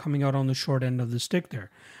much for coming out on the short end of the stick there.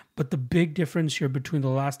 But the big difference here between the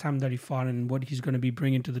last time that he fought and what he's going to be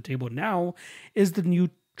bringing to the table now is the new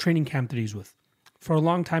training camp that he's with. For a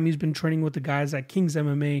long time, he's been training with the guys at King's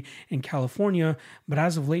MMA in California, but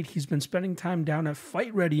as of late, he's been spending time down at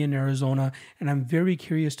Fight Ready in Arizona, and I'm very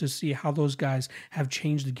curious to see how those guys have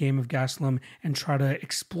changed the game of Gastelum and try to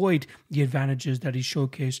exploit the advantages that he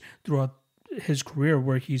showcased throughout his career,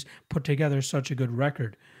 where he's put together such a good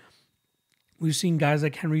record. We've seen guys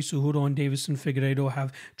like Henry Cejudo and Davison Figueiredo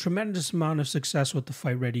have tremendous amount of success with the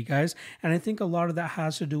Fight Ready guys, and I think a lot of that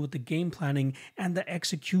has to do with the game planning and the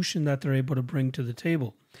execution that they're able to bring to the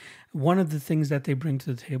table. One of the things that they bring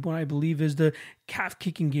to the table, I believe, is the calf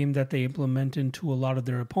kicking game that they implement into a lot of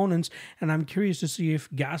their opponents, and I'm curious to see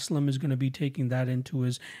if Gastelum is going to be taking that into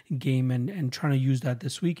his game and trying to use that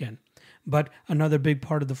this weekend. But another big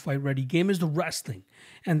part of the Fight Ready game is the wrestling.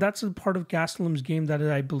 And that's a part of Gastelum's game that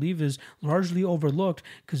I believe is largely overlooked,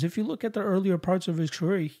 because if you look at the earlier parts of his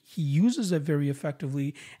career, he uses it very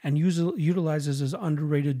effectively and utilizes his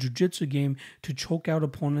underrated jiu-jitsu game to choke out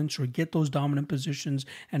opponents or get those dominant positions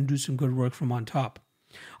and do some good work from on top.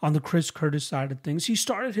 On the Chris Curtis side of things, he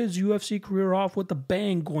started his UFC career off with a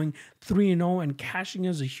bang, going 3-0 and cashing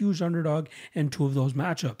as a huge underdog in 2 of those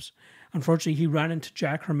matchups. Unfortunately, he ran into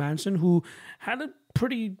Jack Hermanson, who had a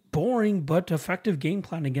pretty boring but effective game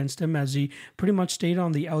plan against him, as he pretty much stayed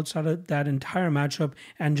on the outside of that entire matchup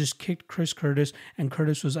and just kicked Chris Curtis, and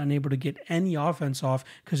Curtis was unable to get any offense off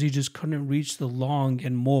because he just couldn't reach the long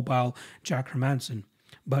and mobile Jack Hermanson.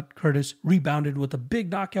 But Curtis rebounded with a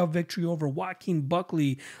big knockout victory over Joaquin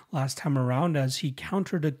Buckley last time around, as he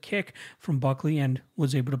countered a kick from Buckley and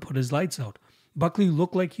was able to put his lights out. Buckley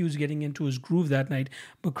looked like he was getting into his groove that night,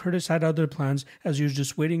 but Curtis had other plans, as he was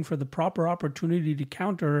just waiting for the proper opportunity to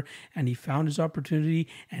counter, and he found his opportunity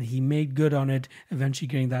and he made good on it, eventually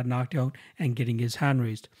getting that knocked out and getting his hand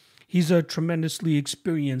raised. He's a tremendously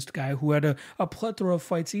experienced guy who had a plethora of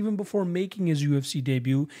fights even before making his UFC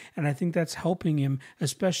debut, and I think that's helping him,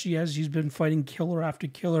 especially as he's been fighting killer after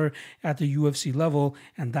killer at the UFC level,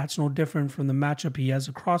 and that's no different from the matchup he has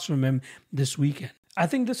across from him this weekend. I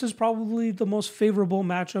think this is probably the most favorable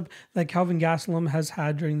matchup that Kelvin Gastelum has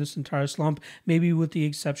had during this entire slump, maybe with the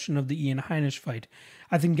exception of the Ian Heinisch fight.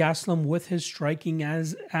 I think Gastelum, with his striking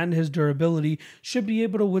and his durability, should be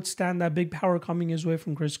able to withstand that big power coming his way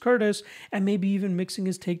from Chris Curtis, and maybe even mixing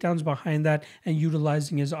his takedowns behind that and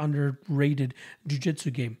utilizing his underrated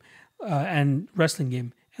jiu-jitsu game and wrestling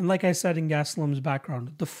game. And like I said in Gastelum's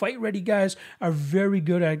background, the Fight Ready guys are very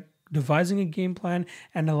good at devising a game plan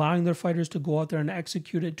and allowing their fighters to go out there and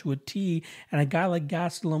execute it to a T. And a guy like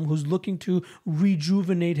Gastelum, who's looking to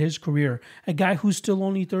rejuvenate his career, a guy who's still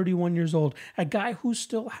only 31 years old, a guy who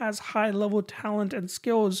still has high-level talent and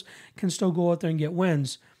skills, can still go out there and get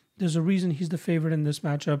wins. There's a reason he's the favorite in this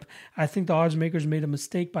matchup. I think the odds makers made a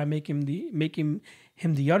mistake by making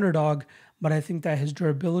him the underdog, but I think that his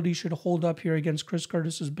durability should hold up here against Chris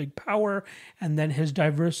Curtis's big power, and then his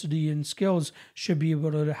diversity and skills should be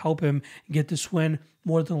able to help him get this win,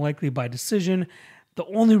 more than likely by decision. The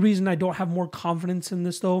only reason I don't have more confidence in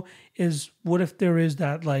this, though, is what if there is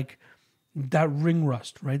that ring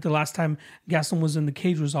rust, right? The last time Gastelum was in the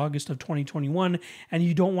cage was August of 2021, and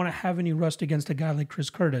you don't want to have any rust against a guy like Chris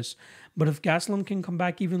Curtis. But if Gastelum can come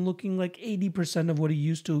back even looking like 80% of what he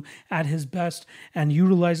used to at his best and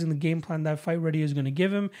utilizing the game plan that Fight Ready is going to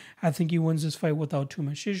give him, I think he wins this fight without too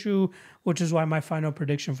much issue, which is why my final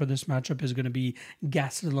prediction for this matchup is going to be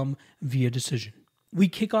Gastelum via decision. We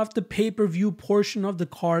kick off the pay-per-view portion of the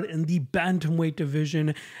card in the bantamweight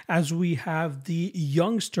division, as we have the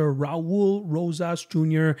youngster Raul Rosas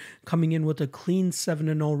Jr. coming in with a clean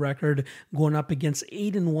 7-0 record, going up against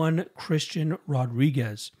 8-1 Christian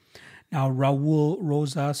Rodriguez. Now, Raul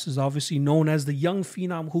Rosas is obviously known as the young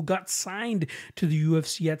phenom who got signed to the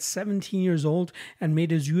UFC at 17 years old and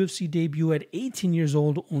made his UFC debut at 18 years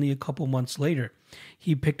old only a couple months later.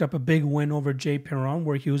 He picked up a big win over Jay Perron,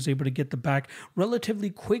 where he was able to get the back relatively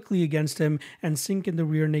quickly against him and sink in the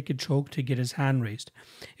rear naked choke to get his hand raised.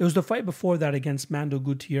 It was the fight before that against Mando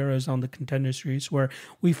Gutierrez on the Contender Series where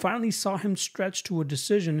we finally saw him stretch to a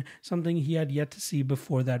decision, something he had yet to see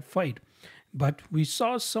before that fight. But we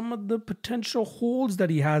saw some of the potential holes that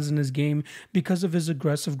he has in his game because of his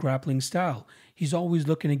aggressive grappling style. He's always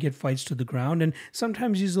looking to get fights to the ground, and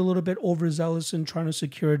sometimes he's a little bit overzealous in trying to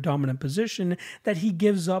secure a dominant position that he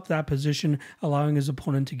gives up that position, allowing his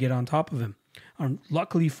opponent to get on top of him.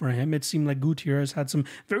 Luckily for him, it seemed like Gutierrez had some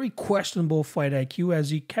very questionable fight IQ as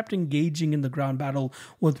he kept engaging in the ground battle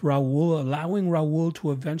with Raul, allowing Raul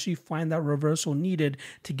to eventually find that reversal needed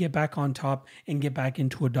to get back on top and get back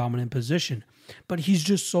into a dominant position. But he's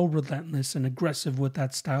just so relentless and aggressive with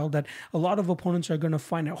that style that a lot of opponents are going to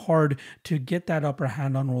find it hard to get that upper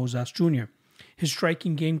hand on Rosas Jr. His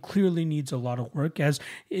striking game clearly needs a lot of work, as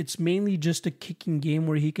it's mainly just a kicking game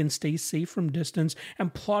where he can stay safe from distance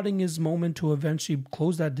and plotting his moment to eventually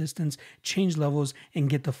close that distance, change levels, and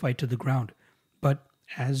get the fight to the ground. But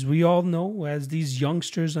as we all know, as these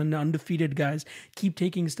youngsters and undefeated guys keep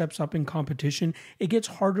taking steps up in competition, it gets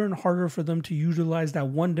harder and harder for them to utilize that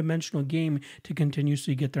one-dimensional game to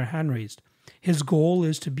continuously get their hand raised. His goal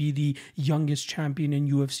is to be the youngest champion in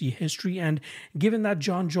UFC history, and given that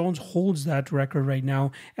John Jones holds that record right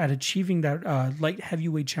now at achieving that light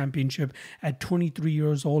heavyweight championship at 23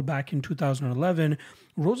 years old back in 2011,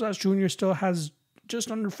 Rosas Jr. still has just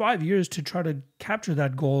under 5 years to try to capture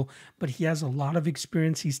that goal, but he has a lot of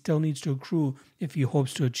experience he still needs to accrue if he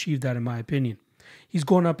hopes to achieve that, in my opinion. He's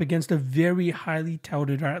going up against a very highly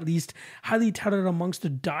touted, or at least highly touted amongst the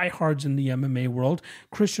diehards in the MMA world,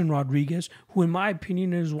 Christian Rodriguez, who in my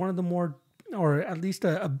opinion is one of the more, or at least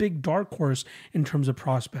a big dark horse in terms of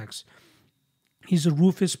prospects. He's a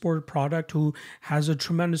Rufus Sport product who has a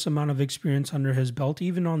tremendous amount of experience under his belt,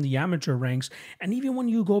 even on the amateur ranks. And even when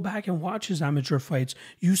you go back and watch his amateur fights,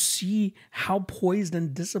 you see how poised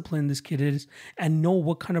and disciplined this kid is and know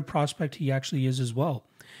what kind of prospect he actually is as well.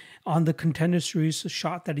 On the Contender Series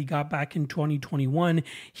shot that he got back in 2021,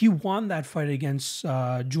 he won that fight against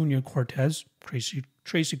Junior Cortez,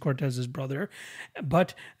 Tracy Cortez's brother,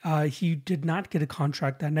 but he did not get a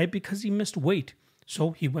contract that night because he missed weight.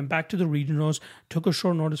 So he went back to the regionals, took a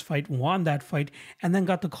short notice fight, won that fight, and then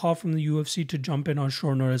got the call from the UFC to jump in on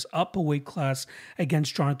short notice up a weight class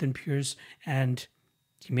against Jonathan Pierce, and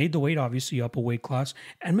he made the weight, obviously, up a weight class,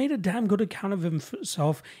 and made a damn good account of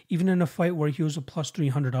himself, even in a fight where he was a plus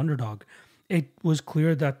 300 underdog. It was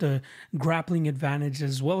clear that the grappling advantage,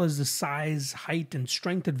 as well as the size, height, and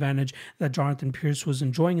strength advantage that Jonathan Pierce was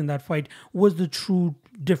enjoying in that fight, was the true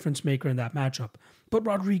difference maker in that matchup. But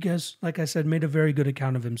Rodriguez, like I said, made a very good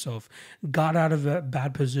account of himself, got out of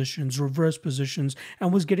bad positions, reverse positions,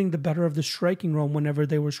 and was getting the better of the striking realm whenever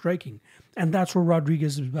they were striking. And that's where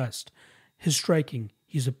Rodriguez is best. His striking.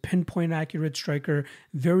 He's a pinpoint accurate striker,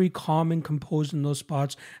 very calm and composed in those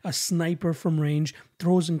spots, a sniper from range,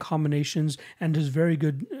 throws in combinations, and does a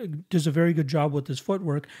very good job with his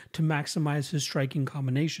footwork to maximize his striking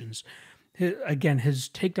combinations. Again, his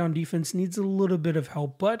takedown defense needs a little bit of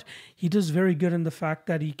help, but he does very good in the fact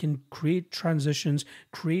that he can create transitions,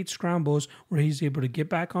 create scrambles where he's able to get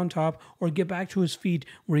back on top or get back to his feet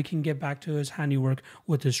where he can get back to his handiwork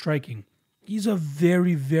with his striking. He's a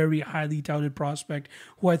very, very highly touted prospect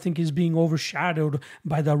who I think is being overshadowed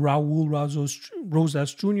by the Raul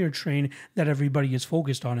Rosas Jr. train that everybody is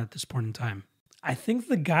focused on at this point in time. I think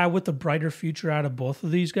the guy with the brighter future out of both of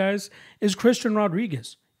these guys is Christian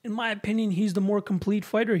Rodriguez. In my opinion, he's the more complete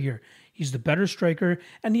fighter here. He's the better striker,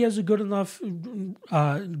 and he has a good enough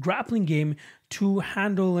grappling game to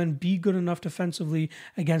handle and be good enough defensively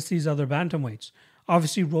against these other bantamweights.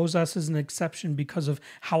 Obviously, Rosas is an exception because of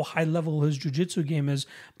how high level his jiu-jitsu game is,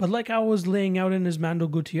 but like I was laying out in his Mando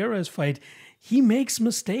Gutierrez fight, he makes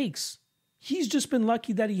mistakes. He's just been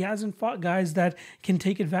lucky that he hasn't fought guys that can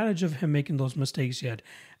take advantage of him making those mistakes yet.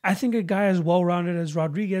 I think a guy as well-rounded as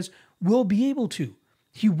Rodriguez will be able to.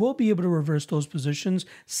 He will be able to reverse those positions,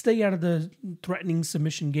 stay out of the threatening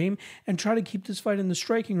submission game, and try to keep this fight in the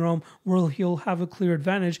striking realm where he'll have a clear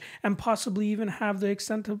advantage and possibly even have the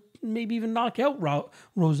extent to maybe even knock out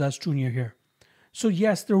Rosas Jr. here. So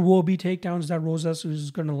yes, there will be takedowns that Rosas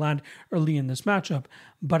is going to land early in this matchup,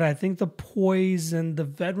 but I think the poise and the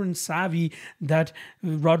veteran savvy that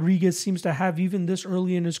Rodriguez seems to have even this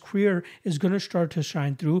early in his career is going to start to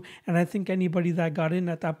shine through, and I think anybody that got in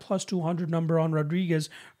at that plus 200 number on Rodriguez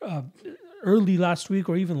early last week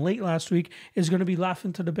or even late last week is going to be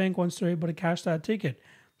laughing to the bank once they're able to cash that ticket.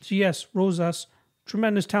 So yes, Rosas,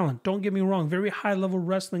 tremendous talent. Don't get me wrong. Very high level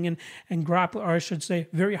wrestling and grapple, or I should say,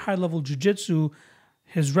 very high level jiu-jitsu.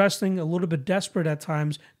 His wrestling, a little bit desperate at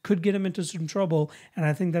times, could get him into some trouble. And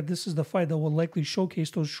I think that this is the fight that will likely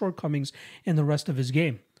showcase those shortcomings in the rest of his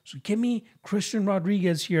game. So give me Christian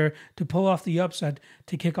Rodriguez here to pull off the upset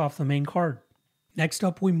to kick off the main card. Next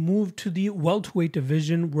up, we move to the welterweight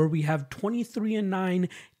division where we have 23-9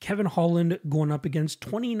 Kevin Holland going up against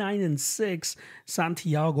 29-6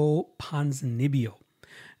 Santiago Ponzinibbio.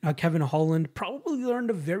 Now, Kevin Holland probably learned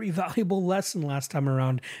a very valuable lesson last time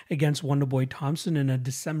around against Wonderboy Thompson in a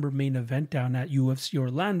December main event down at UFC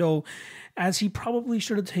Orlando, as he probably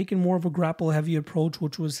should have taken more of a grapple-heavy approach,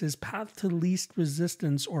 which was his path to least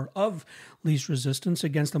resistance or of least resistance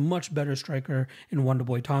against a much better striker in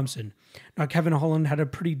Wonderboy Thompson. Now, Kevin Holland had a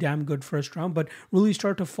pretty damn good first round, but really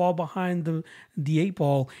started to fall behind the eight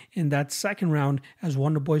ball in that second round as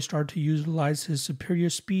Wonderboy started to utilize his superior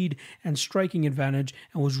speed and striking advantage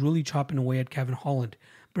and was really chopping away at Kevin Holland.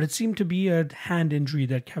 But it seemed to be a hand injury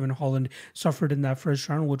that Kevin Holland suffered in that first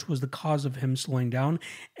round, which was the cause of him slowing down.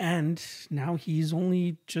 And now he's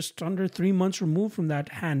only just under 3 months removed from that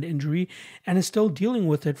hand injury and is still dealing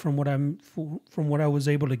with it from what I was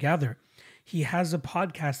able to gather. He has a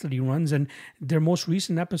podcast that he runs, and their most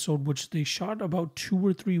recent episode, which they shot about 2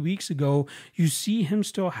 or 3 weeks ago, you see him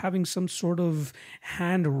still having some sort of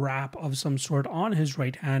hand wrap of some sort on his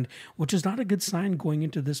right hand, which is not a good sign going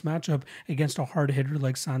into this matchup against a hard hitter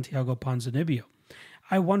like Santiago Ponzinibbio.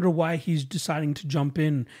 I wonder why he's deciding to jump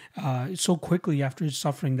in so quickly after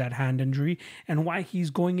suffering that hand injury and why he's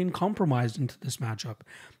going in compromised into this matchup.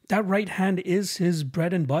 That right hand is his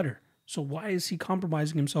bread and butter. So why is he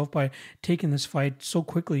compromising himself by taking this fight so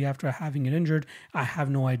quickly after having it injured? I have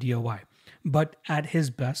no idea why. But at his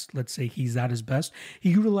best, let's say he's at his best, he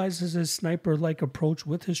utilizes his sniper-like approach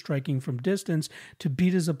with his striking from distance to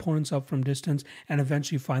beat his opponents up from distance and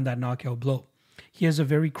eventually find that knockout blow. He has a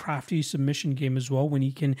very crafty submission game as well when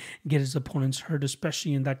he can get his opponents hurt,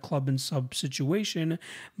 especially in that club and sub situation,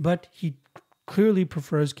 but he clearly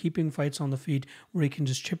prefers keeping fights on the feet where he can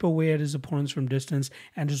just chip away at his opponents from distance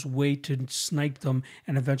and just wait to snipe them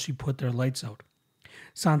and eventually put their lights out.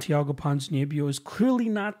 Santiago Ponzinibbio is clearly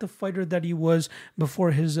not the fighter that he was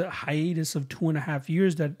before his hiatus of 2.5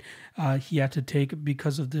 years that he had to take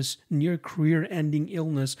because of this near career-ending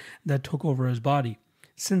illness that took over his body.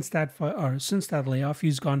 Since that layoff,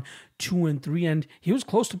 he's gone 2-3, and he was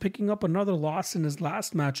close to picking up another loss in his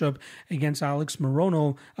last matchup against Alex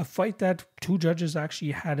Morono, a fight that 2 judges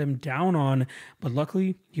actually had him down on, but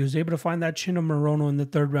luckily he was able to find that chin of Morono in the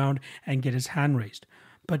 3rd round and get his hand raised.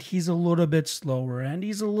 But he's a little bit slower and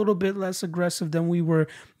he's a little bit less aggressive than we were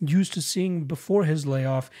used to seeing before his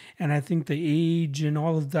layoff, and I think the age and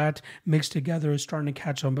all of that mixed together is starting to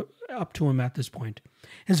catch up to him at this point.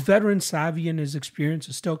 His veteran savvy and his experience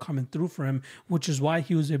is still coming through for him, which is why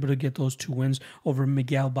he was able to get those 2 wins over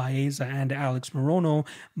Miguel Baeza and Alex Morono.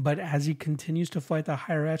 But as he continues to fight the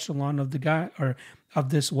higher echelon of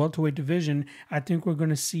this welterweight division, I think we're going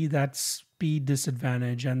to see that speed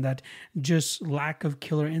disadvantage and that just lack of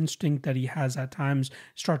killer instinct that he has at times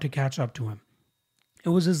start to catch up to him. It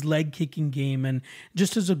was his leg kicking game and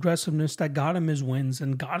just his aggressiveness that got him his wins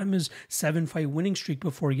and got him his 7-fight winning streak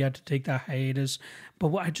before he had to take that hiatus.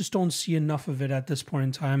 But I just don't see enough of it at this point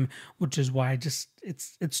in time, which is why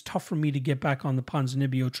it's tough for me to get back on the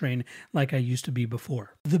Ponzinibbio train like I used to be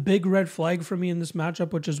before. The big red flag for me in this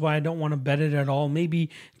matchup, which is why I don't want to bet it at all, maybe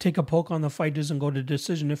take a poke on the fight doesn't go to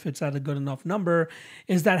decision if it's at a good enough number,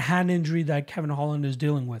 is that hand injury that Kevin Holland is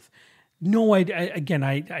dealing with. No,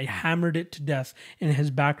 I hammered it to death in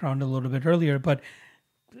his background a little bit earlier, but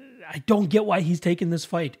I don't get why he's taking this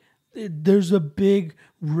fight. There's a big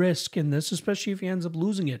risk in this, especially if he ends up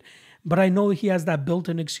losing it. But I know he has that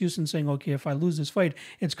built-in excuse in saying, okay, if I lose this fight,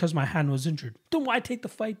 it's because my hand was injured. Then why take the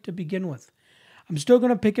fight to begin with? I'm still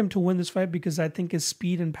going to pick him to win this fight because I think his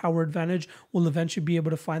speed and power advantage will eventually be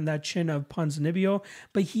able to find that chin of Ponzinibbio.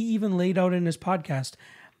 But he even laid out in his podcast,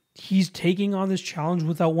 he's taking on this challenge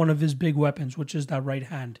without one of his big weapons, which is that right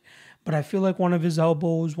hand. But I feel like one of his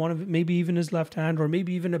elbows, maybe even his left hand, or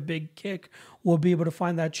maybe even a big kick will be able to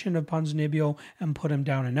find that chin of Ponzinibbio and put him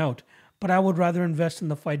down and out. But I would rather invest in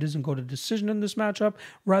the fight doesn't go to decision in this matchup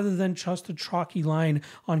rather than trust a chalky line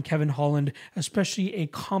on Kevin Holland, especially a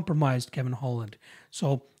compromised Kevin Holland.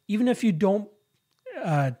 So even if you don't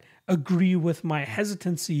agree with my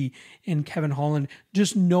hesitancy in Kevin Holland,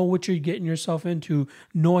 just know what you're getting yourself into,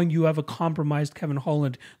 knowing you have a compromised Kevin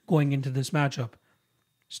Holland going into this matchup.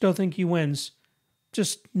 Still think he wins,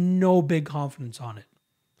 just no big confidence on it.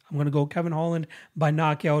 I'm going to go Kevin Holland by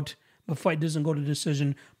knockout. The fight doesn't go to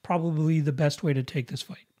decision. Probably the best way to take this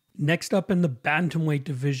fight. Next up in the bantamweight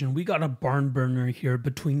division, we got a barn burner here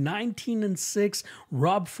between 19-6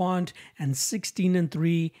 Rob Font and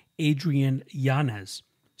 16-3 Adrian Yanez.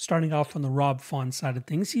 Starting off on the Rob Font side of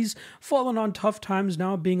things, he's fallen on tough times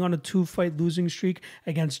now, being on a 2-fight losing streak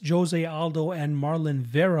against Jose Aldo and Marlon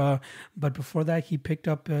Vera. But before that, he picked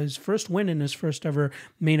up his first win in his first ever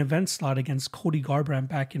main event slot against Cody Garbrandt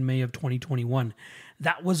back in May of 2021.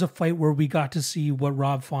 That was a fight where we got to see what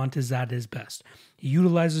Rob Font is at his best. He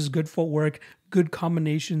utilizes good footwork, good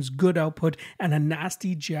combinations, good output, and a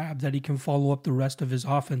nasty jab that he can follow up the rest of his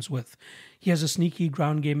offense with. He has a sneaky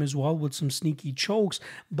ground game as well with some sneaky chokes,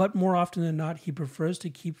 but more often than not, he prefers to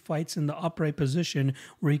keep fights in the upright position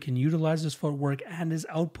where he can utilize his footwork and his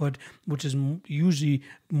output, which is usually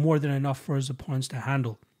more than enough for his opponents to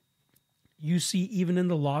handle. You see, even in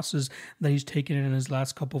the losses that he's taken in his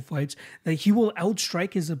last couple fights, that he will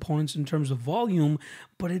outstrike his opponents in terms of volume,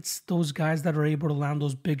 but it's those guys that are able to land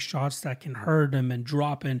those big shots that can hurt him and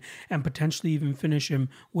drop in and potentially even finish him,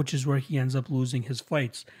 which is where he ends up losing his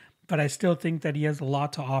fights. But I still think that he has a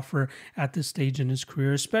lot to offer at this stage in his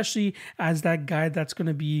career, especially as that guy that's going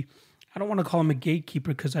to be, I don't want to call him a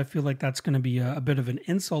gatekeeper because I feel like that's going to be a bit of an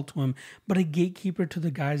insult to him, but a gatekeeper to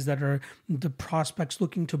the guys that are the prospects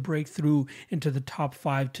looking to break through into the top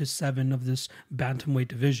 5 to 7 of this bantamweight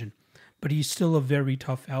division. But he's still a very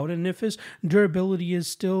tough out, and if his durability is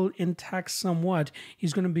still intact somewhat,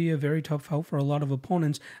 he's going to be a very tough out for a lot of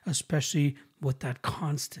opponents, especially with that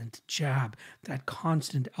constant jab, that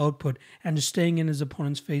constant output, and just staying in his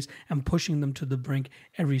opponent's face and pushing them to the brink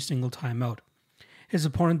every single time out. His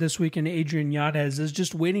opponent this weekend, Adrian Yanez, is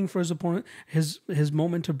just waiting for his opponent, his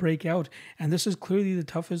moment to break out. And this is clearly the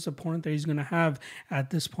toughest opponent that he's going to have at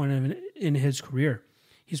this point in his career.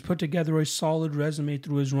 He's put together a solid resume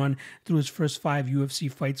through his run, through his first 5 UFC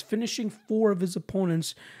fights, finishing 4 of his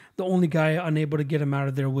opponents. The only guy unable to get him out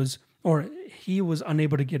of there he was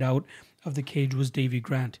unable to get out of the cage was Davy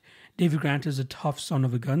Grant. Davy Grant is a tough son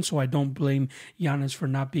of a gun, so I don't blame Yanez for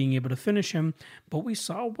not being able to finish him. But we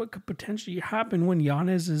saw what could potentially happen when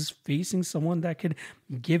Yanez is facing someone that could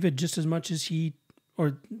give it just as much as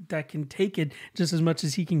that can take it just as much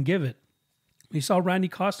as he can give it. We saw Randy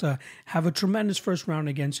Costa have a tremendous first round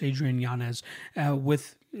against Adrian Yanez,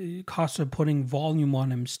 with Costa putting volume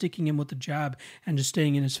on him, sticking him with the jab, and just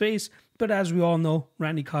staying in his face. But as we all know,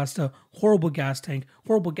 Randy Costa, horrible gas tank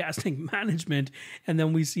management, and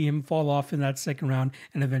then we see him fall off in that second round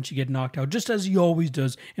and eventually get knocked out, just as he always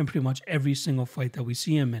does in pretty much every single fight that we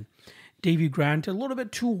see him in. Davy Grant, a little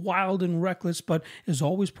bit too wild and reckless, but is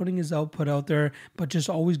always putting his output out there, but just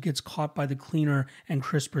always gets caught by the cleaner and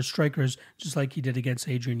crisper strikers, just like he did against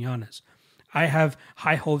Adrian Yanez. I have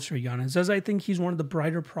high hopes for Yanez, as I think he's one of the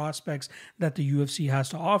brighter prospects that the UFC has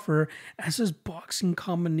to offer, as his boxing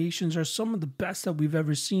combinations are some of the best that we've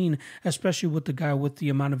ever seen, especially with the guy with the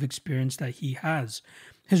amount of experience that he has.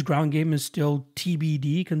 His ground game is still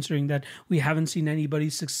TBD, considering that we haven't seen anybody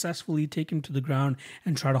successfully take him to the ground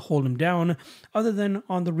and try to hold him down, other than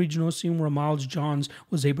on the regional scene where Miles Johns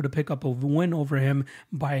was able to pick up a win over him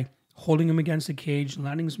by holding him against the cage,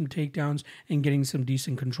 landing some takedowns, and getting some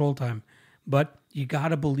decent control time. But you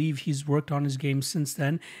gotta believe he's worked on his game since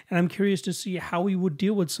then, and I'm curious to see how he would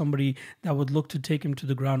deal with somebody that would look to take him to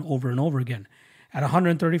the ground over and over again. At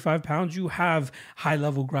 135 pounds, you have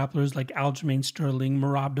high-level grapplers like Aljamain Sterling,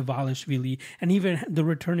 Merab Dvalishvili, and even the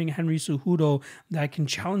returning Henry Cejudo that can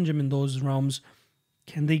challenge him in those realms.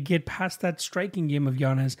 Can they get past that striking game of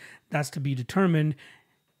Yanez? That's to be determined.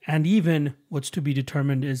 And even what's to be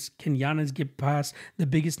determined is, can Yanez get past the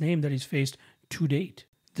biggest name that he's faced to date?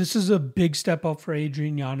 This is a big step up for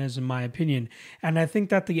Adrian Yanez, in my opinion. And I think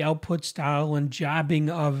that the output style and jabbing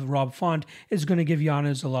of Rob Font is going to give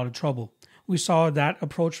Yanez a lot of trouble. We saw that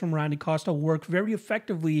approach from Randy Costa work very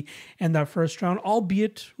effectively in that first round,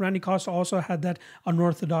 albeit Randy Costa also had that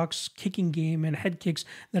unorthodox kicking game and head kicks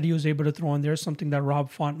that he was able to throw in there, something that Rob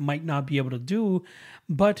Font might not be able to do.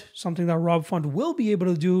 But something that Rob Font will be able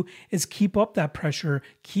to do is keep up that pressure,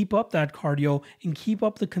 keep up that cardio, and keep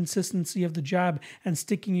up the consistency of the jab and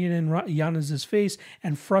sticking it in Yanez's face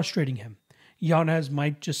and frustrating him. Yanez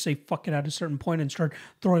might just say fuck it at a certain point and start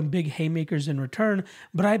throwing big haymakers in return,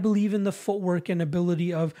 but I believe in the footwork and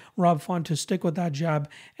ability of Rob Font to stick with that jab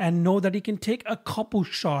and know that he can take a couple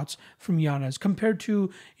shots from Yanez compared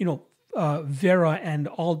to, Vera and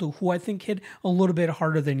Aldo, who I think hit a little bit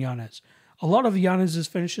harder than Yanez. A lot of Yanez's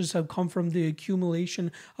finishes have come from the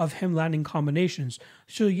accumulation of him landing combinations.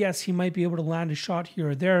 So yes, he might be able to land a shot here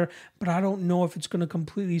or there, but I don't know if it's going to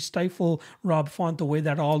completely stifle Rob Font the way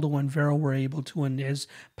that Aldo and Vera were able to in his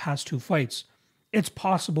past 2 fights. It's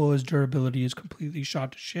possible his durability is completely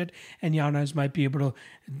shot to shit, and Yanez might be able to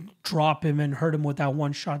drop him and hurt him with that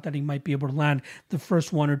one shot that he might be able to land, the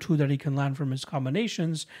first 1 or 2 that he can land from his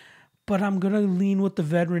combinations. But I'm going to lean with the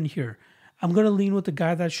veteran here. I'm going to lean with the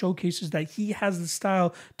guy that showcases that he has the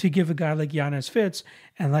style to give a guy like Yanez fits.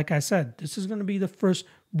 And like I said, this is going to be the first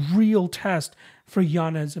real test for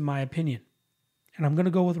Yanez, in my opinion. And I'm going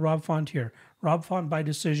to go with Rob Font here. Rob Font by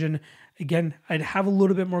decision. Again, I'd have a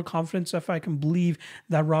little bit more confidence if I can believe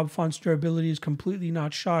that Rob Font's durability is completely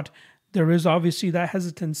not shot. There is obviously that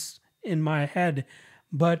hesitance in my head,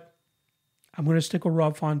 but I'm going to stick with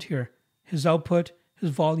Rob Font here. His output, his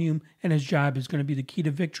volume, and his jab is going to be the key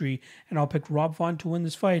to victory, and I'll pick Rob Font to win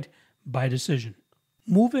this fight by decision.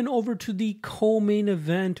 Moving over to the co-main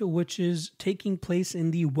event, which is taking place in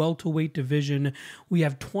the welterweight division, we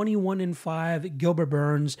have 21-5 Gilbert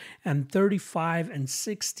Burns and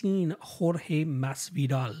 35-16 Jorge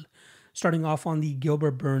Masvidal. Starting off on the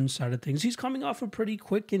Gilbert Burns side of things, he's coming off a pretty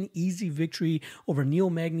quick and easy victory over Neil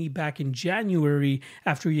Magny back in January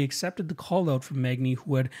after he accepted the call-out from Magny,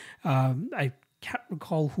 who had, I can't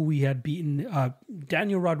recall who he had beaten,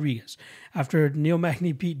 Daniel Rodriguez. After Neil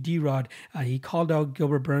Magny beat D-Rod, he called out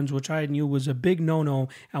Gilbert Burns, which I knew was a big no-no,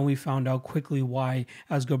 and we found out quickly why,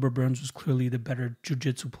 as Gilbert Burns was clearly the better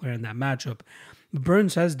jiu-jitsu player in that matchup.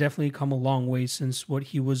 Burns has definitely come a long way since what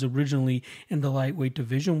he was originally in the lightweight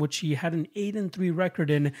division, which he had an 8-3 record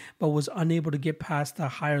in, but was unable to get past the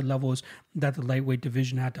higher levels that the lightweight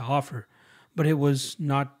division had to offer. But it was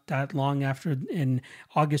not that long after, in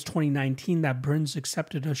August 2019, that Burns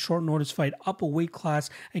accepted a short notice fight up a weight class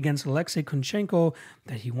against Alexei Kunchenko,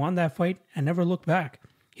 that he won that fight and never looked back.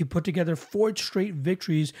 He put together 4 straight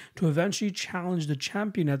victories to eventually challenge the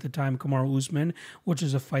champion at the time, Kamaru Usman, which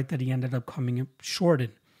is a fight that he ended up coming short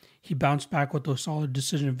in. He bounced back with a solid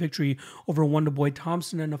decision victory over Wonderboy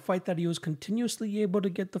Thompson in a fight that he was continuously able to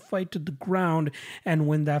get the fight to the ground and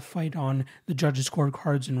win that fight on the judges'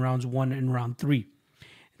 scorecards in rounds 1 and round 3.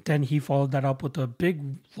 Then he followed that up with a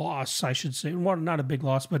big loss, I should say. Well, not a big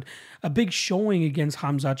loss, but a big showing against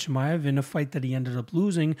Khamzat Chimaev in a fight that he ended up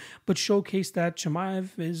losing, but showcased that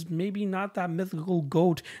Chimaev is maybe not that mythical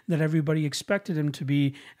GOAT that everybody expected him to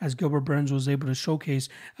be, as Gilbert Burns was able to showcase,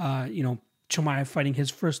 Chimaev fighting his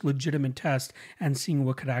first legitimate test and seeing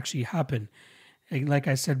what could actually happen. Like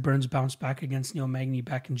I said, Burns bounced back against Neil Magny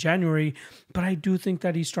back in January, but I do think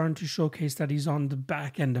that he's starting to showcase that he's on the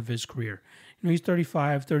back end of his career. He's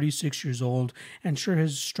 35, 36 years old, and sure,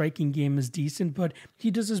 his striking game is decent, but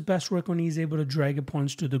he does his best work when he's able to drag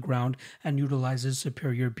opponents to the ground and utilize his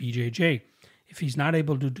superior BJJ. If he's not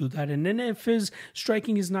able to do that, and then if his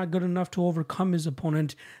striking is not good enough to overcome his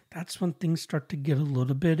opponent, that's when things start to get a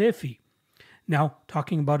little bit iffy. Now,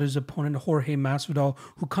 talking about his opponent, Jorge Masvidal,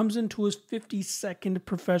 who comes into his 52nd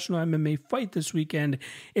professional MMA fight this weekend,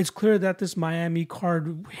 it's clear that this Miami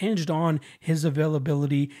card hinged on his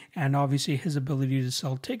availability and obviously his ability to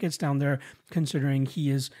sell tickets down there, considering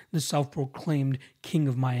he is the self-proclaimed king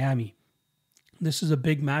of Miami. This is a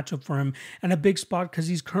big matchup for him and a big spot because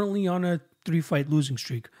he's currently on a 3-fight losing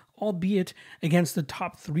streak, albeit against the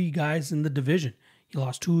top 3 guys in the division. He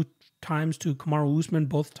lost 2 times to Kamaru Usman,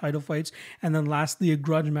 both title fights, and then lastly a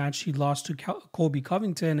grudge match he lost to Colby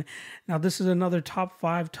Covington. Now this is another top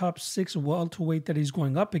 5, top 6 welterweight that he's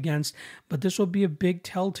going up against, but this will be a big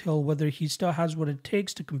telltale whether he still has what it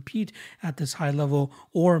takes to compete at this high level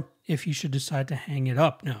or if he should decide to hang it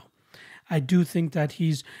up now. I do think that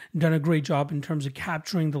he's done a great job in terms of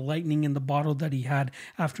capturing the lightning in the bottle that he had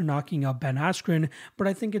after knocking out Ben Askren, but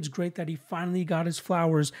I think it's great that he finally got his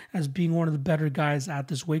flowers as being one of the better guys at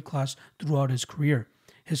this weight class throughout his career.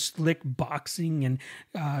 His slick boxing and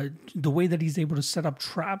the way that he's able to set up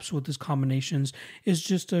traps with his combinations is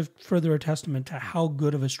just a further testament to how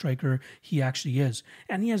good of a striker he actually is.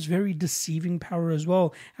 And he has very deceiving power as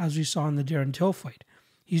well, as we saw in the Darren Till fight.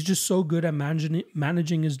 He's just so good at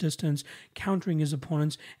managing his distance, countering his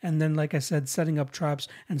opponents, and then, like I said, setting up traps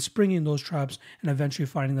and springing those traps and eventually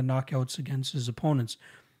finding the knockouts against his opponents.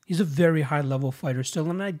 He's a very high-level fighter still,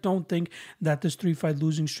 and I don't think that this 3-fight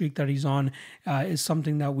losing streak that he's on is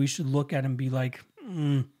something that we should look at and be like,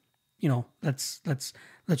 let's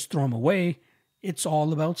throw him away. It's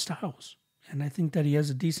all about styles. And I think that he has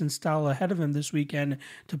a decent style ahead of him this weekend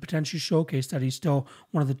to potentially showcase that he's still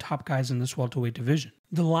one of the top guys in this welterweight division.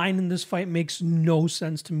 The line in this fight makes no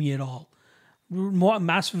sense to me at all.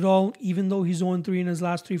 Masvidal, even though he's 0-3 in his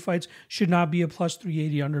last 3 fights, should not be a plus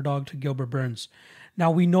 380 underdog to Gilbert Burns. Now,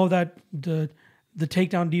 we know that the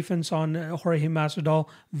takedown defense on Jorge Masvidal,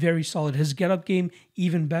 very solid. His get-up game,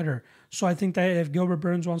 even better. So I think that if Gilbert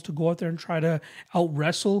Burns wants to go out there and try to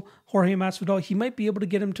out-wrestle Jorge Masvidal, he might be able to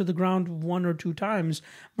get him to the ground 1 or 2 times,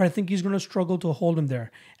 but I think he's going to struggle to hold him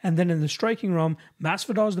there. And then in the striking realm,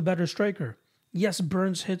 Masvidal is the better striker. Yes,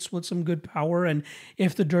 Burns hits with some good power, and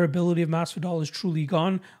if the durability of Masvidal is truly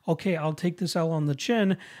gone, okay, I'll take this L on the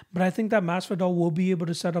chin, but I think that Masvidal will be able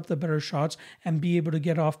to set up the better shots and be able to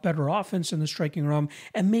get off better offense in the striking realm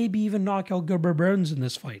and maybe even knock out Gilbert Burns in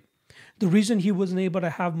this fight. The reason he wasn't able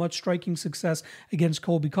to have much striking success against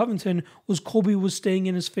Colby Covington was Colby was staying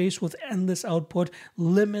in his face with endless output,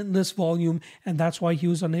 limitless volume, and that's why he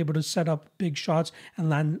was unable to set up big shots and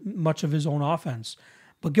land much of his own offense.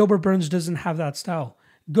 But Gilbert Burns doesn't have that style.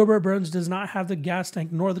 Gilbert Burns does not have the gas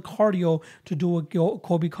tank nor the cardio to do what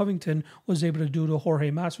Colby Covington was able to do to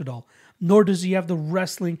Jorge Masvidal. Nor does he have the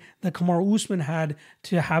wrestling that Kamaru Usman had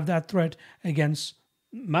to have that threat against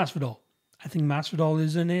Masvidal. I think Masvidal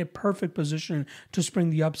is in a perfect position to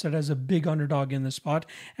spring the upset as a big underdog in the spot.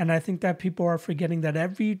 And I think that people are forgetting that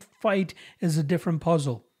every fight is a different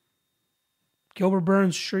puzzle. Gilbert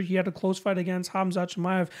Burns, sure, he had a close fight against Khamzat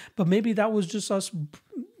Chimaev, but maybe that was just us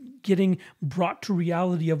getting brought to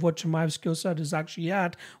reality of what Chimaev's skill set is actually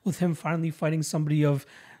at, with him finally fighting somebody of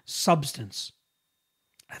substance.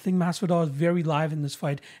 I think Masvidal is very live in this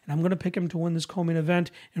fight, and I'm going to pick him to win this co-main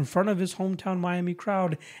event in front of his hometown Miami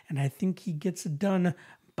crowd, and I think he gets it done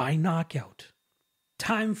by knockout.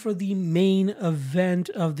 Time for the main event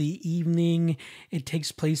of the evening. It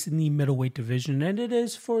takes place in the middleweight division, and it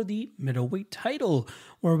is for the middleweight title,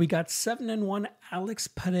 where we got 7-1 Alex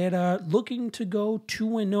Pereira looking to go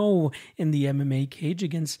 2-0 in the MMA cage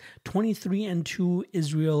against 23-2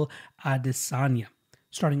 Israel Adesanya.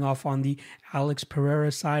 Starting off on the Alex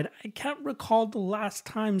Pereira side, I can't recall the last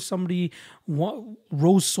time somebody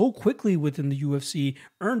rose so quickly within the UFC,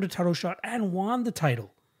 earned a title shot, and won the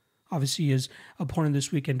title. Obviously, his opponent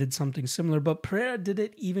this weekend did something similar, but Pereira did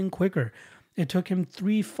it even quicker. It took him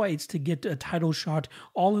 3 fights to get a title shot,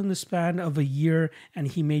 all in the span of a year, and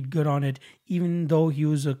he made good on it, even though he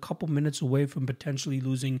was a couple minutes away from potentially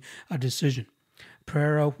losing a decision.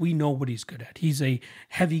 Pereira, we know what he's good at. He's a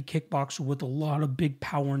heavy kickboxer with a lot of big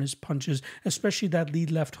power in his punches, especially that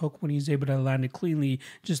lead left hook when he's able to land it cleanly,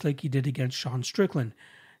 just like he did against Sean Strickland.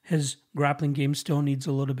 His grappling game still needs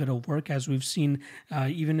a little bit of work, as we've seen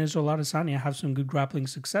even Israel Adesanya have some good grappling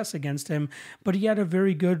success against him, but he had a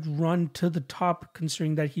very good run to the top,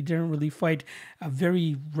 considering that he didn't really fight a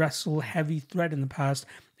very wrestle-heavy threat in the past,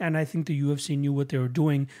 and I think the UFC knew what they were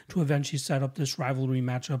doing to eventually set up this rivalry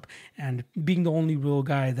matchup, and being the only real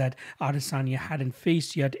guy that Adesanya hadn't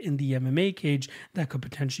faced yet in the MMA cage that could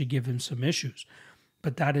potentially give him some issues.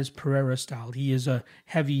 But that is Pereira's style. He is a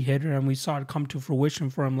heavy hitter, and we saw it come to fruition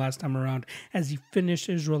for him last time around as he finished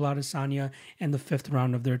Israel Adesanya in the 5th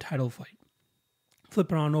round of their title fight.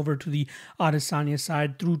 Flipping on over to the Adesanya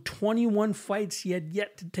side, through 21 fights, he had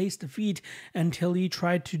yet to taste defeat until he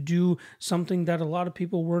tried to do something that a lot of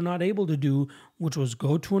people were not able to do, which was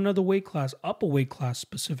go to another weight class, up a weight class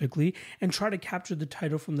specifically, and try to capture the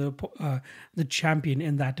title from the champion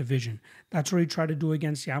in that division. That's what he tried to do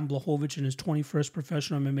against Jan Blachowicz in his 21st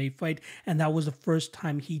professional MMA fight, and that was the first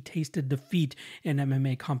time he tasted defeat in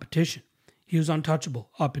MMA competition. He was untouchable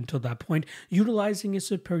up until that point, utilizing his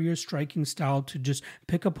superior striking style to just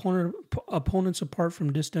pick opponents apart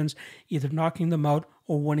from distance, either knocking them out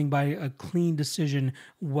or winning by a clean decision,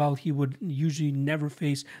 while he would usually never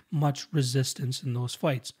face much resistance in those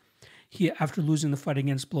fights. After losing the fight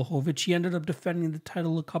against Blachowicz, he ended up defending the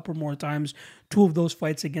title a couple more times, 2 of those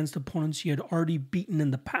fights against opponents he had already beaten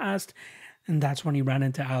in the past, and that's when he ran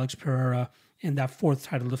into Alex Pereira in that 4th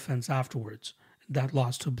title defense afterwards, that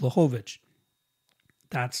loss to Blachowicz.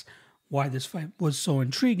 That's why this fight was so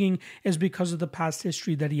intriguing, is because of the past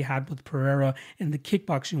history that he had with Pereira in the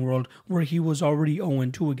kickboxing world, where he was already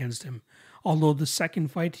 0-2 against him. Although the second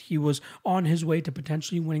fight, he was on his way to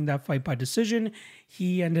potentially winning that fight by decision,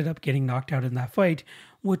 he ended up getting knocked out in that fight,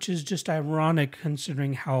 which is just ironic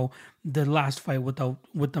considering how the last fight with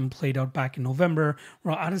them played out back in November,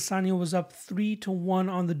 where Adesanya was up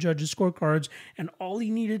 3-1 on the judges' scorecards, and all he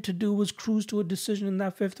needed to do was cruise to a decision in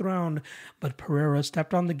that 5th round. But Pereira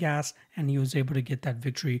stepped on the gas, and he was able to get that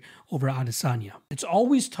victory over Adesanya. It's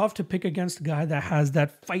always tough to pick against a guy that has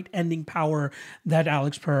that fight-ending power that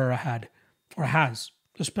Alex Pereira had, or has,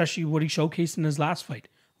 especially what he showcased in his last fight.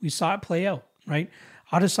 We saw it play out, right?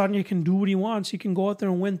 Adesanya can do what he wants. He can go out there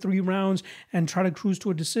and win 3 rounds and try to cruise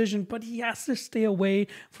to a decision, but he has to stay away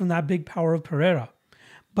from that big power of Pereira.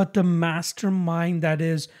 But the mastermind that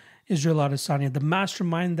is Israel Adesanya, the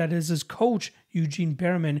mastermind that is his coach, Eugene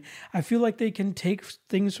Behrman, I feel like they can take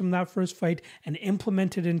things from that first fight and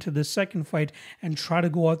implement it into the second fight and try to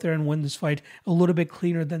go out there and win this fight a little bit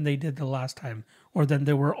cleaner than they did the last time, or than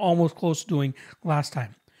they were almost close to doing last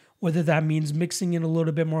time. Whether that means mixing in a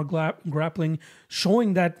little bit more grappling,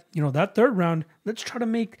 showing that, that third round, let's try to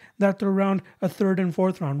make that third round a third and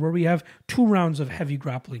fourth round where we have 2 rounds of heavy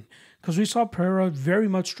grappling. Because we saw Pereira very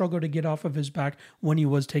much struggle to get off of his back when he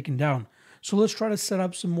was taken down. So let's try to set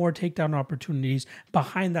up some more takedown opportunities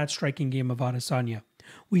behind that striking game of Adesanya.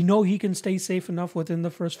 We know he can stay safe enough within the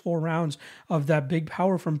first 4 rounds of that big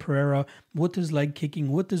power from Pereira with his leg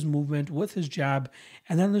kicking, with his movement, with his jab,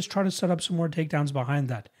 and then let's try to set up some more takedowns behind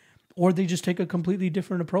that. Or they just take a completely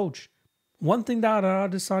different approach. One thing that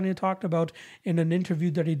Adesanya talked about in an interview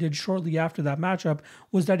that he did shortly after that matchup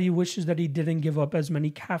was that he wishes that he didn't give up as many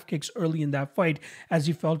calf kicks early in that fight, as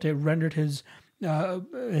he felt it rendered his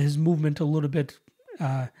movement a little bit.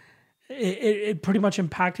 It pretty much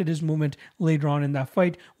impacted his movement later on in that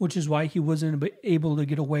fight, which is why he wasn't able to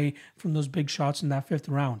get away from those big shots in that 5th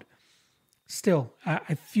round. Still,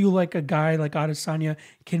 I feel like a guy like Adesanya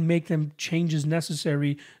can make them changes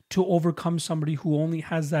necessary to overcome somebody who only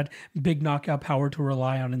has that big knockout power to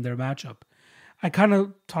rely on in their matchup. I kind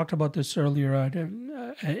of talked about this earlier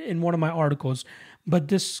in one of my articles, but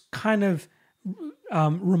this kind of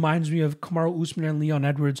reminds me of Kamaru Usman and Leon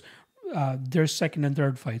Edwards, their second and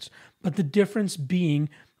third fights. But the difference being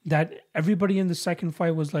that everybody in the second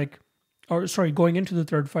fight was like, going into the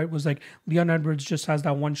third fight was like, Leon Edwards just has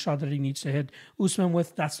that one shot that he needs to hit Usman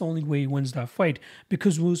with. That's the only way he wins that fight,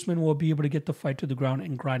 because Usman will be able to get the fight to the ground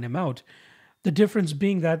and grind him out. The difference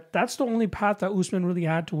being that that's the only path that Usman really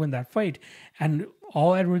had to win that fight. And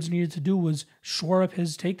all Edwards needed to do was shore up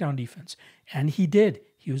his takedown defense. And he did.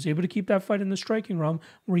 He was able to keep that fight in the striking realm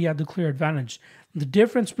where he had the clear advantage. The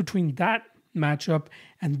difference between that matchup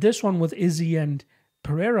and this one with Izzy and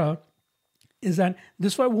Pereira is that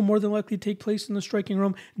this fight will more than likely take place in the striking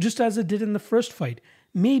room, just as it did in the first fight.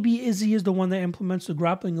 Maybe Izzy is the one that implements the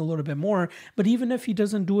grappling a little bit more, but even if he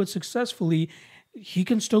doesn't do it successfully, he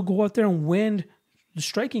can still go out there and win the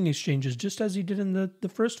striking exchanges, just as he did in the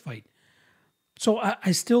first fight. So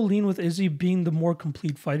I still lean with Izzy being the more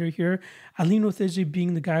complete fighter here. I lean with Izzy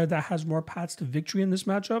being the guy that has more paths to victory in this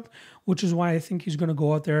matchup, which is why I think he's going to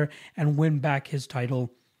go out there and win back his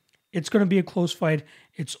title. It's going to be a close fight.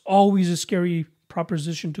 It's always a scary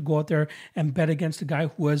proposition to go out there and bet against a guy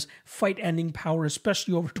who has fight-ending power,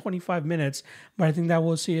 especially over 25 minutes. But I think that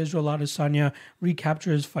we'll see Israel Adesanya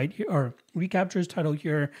recapture his fight here, or recapture his title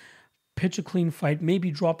here, pitch a clean fight, maybe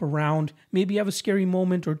drop a round, maybe have a scary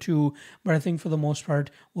moment or two. But I think for the most part,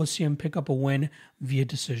 we'll see him pick up a win via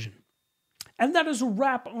decision. And that is a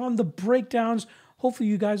wrap on the breakdowns. Hopefully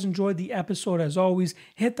you guys enjoyed the episode. As always,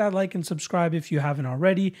 hit that like and subscribe if you haven't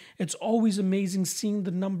already. It's always amazing seeing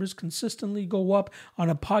the numbers consistently go up on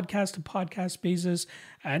a podcast-to-podcast basis.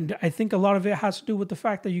 And I think a lot of it has to do with the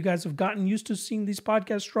fact that you guys have gotten used to seeing these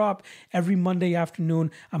podcasts drop every Monday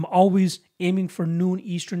afternoon. I'm always aiming for noon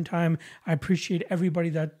Eastern time. I appreciate everybody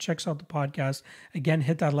that checks out the podcast. Again,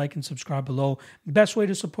 hit that like and subscribe below. Best way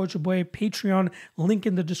to support your boy, Patreon, link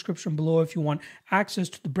in the description below if you want access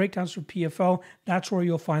to the breakdowns for PFL. That's where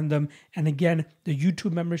you'll find them. And again, the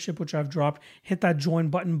YouTube membership, which I've dropped, hit that join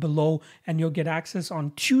button below and you'll get access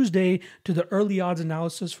on Tuesday to the early odds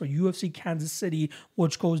analysis for UFC Kansas City,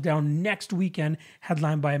 which goes down next weekend,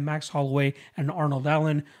 headlined by Max Holloway and Arnold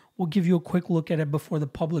Allen. We'll give you a quick look at it before the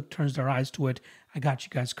public turns their eyes to it. I got you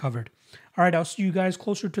guys covered. All right, I'll see you guys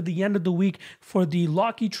closer to the end of the week for the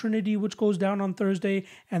Locky Trinity, which goes down on Thursday,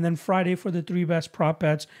 and then Friday for the 3 best prop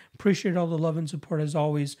bets. Appreciate all the love and support as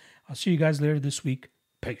always. I'll see you guys later this week.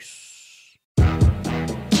 Peace.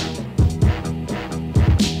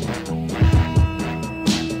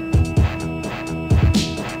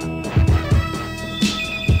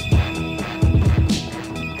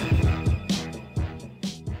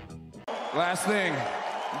 Last thing.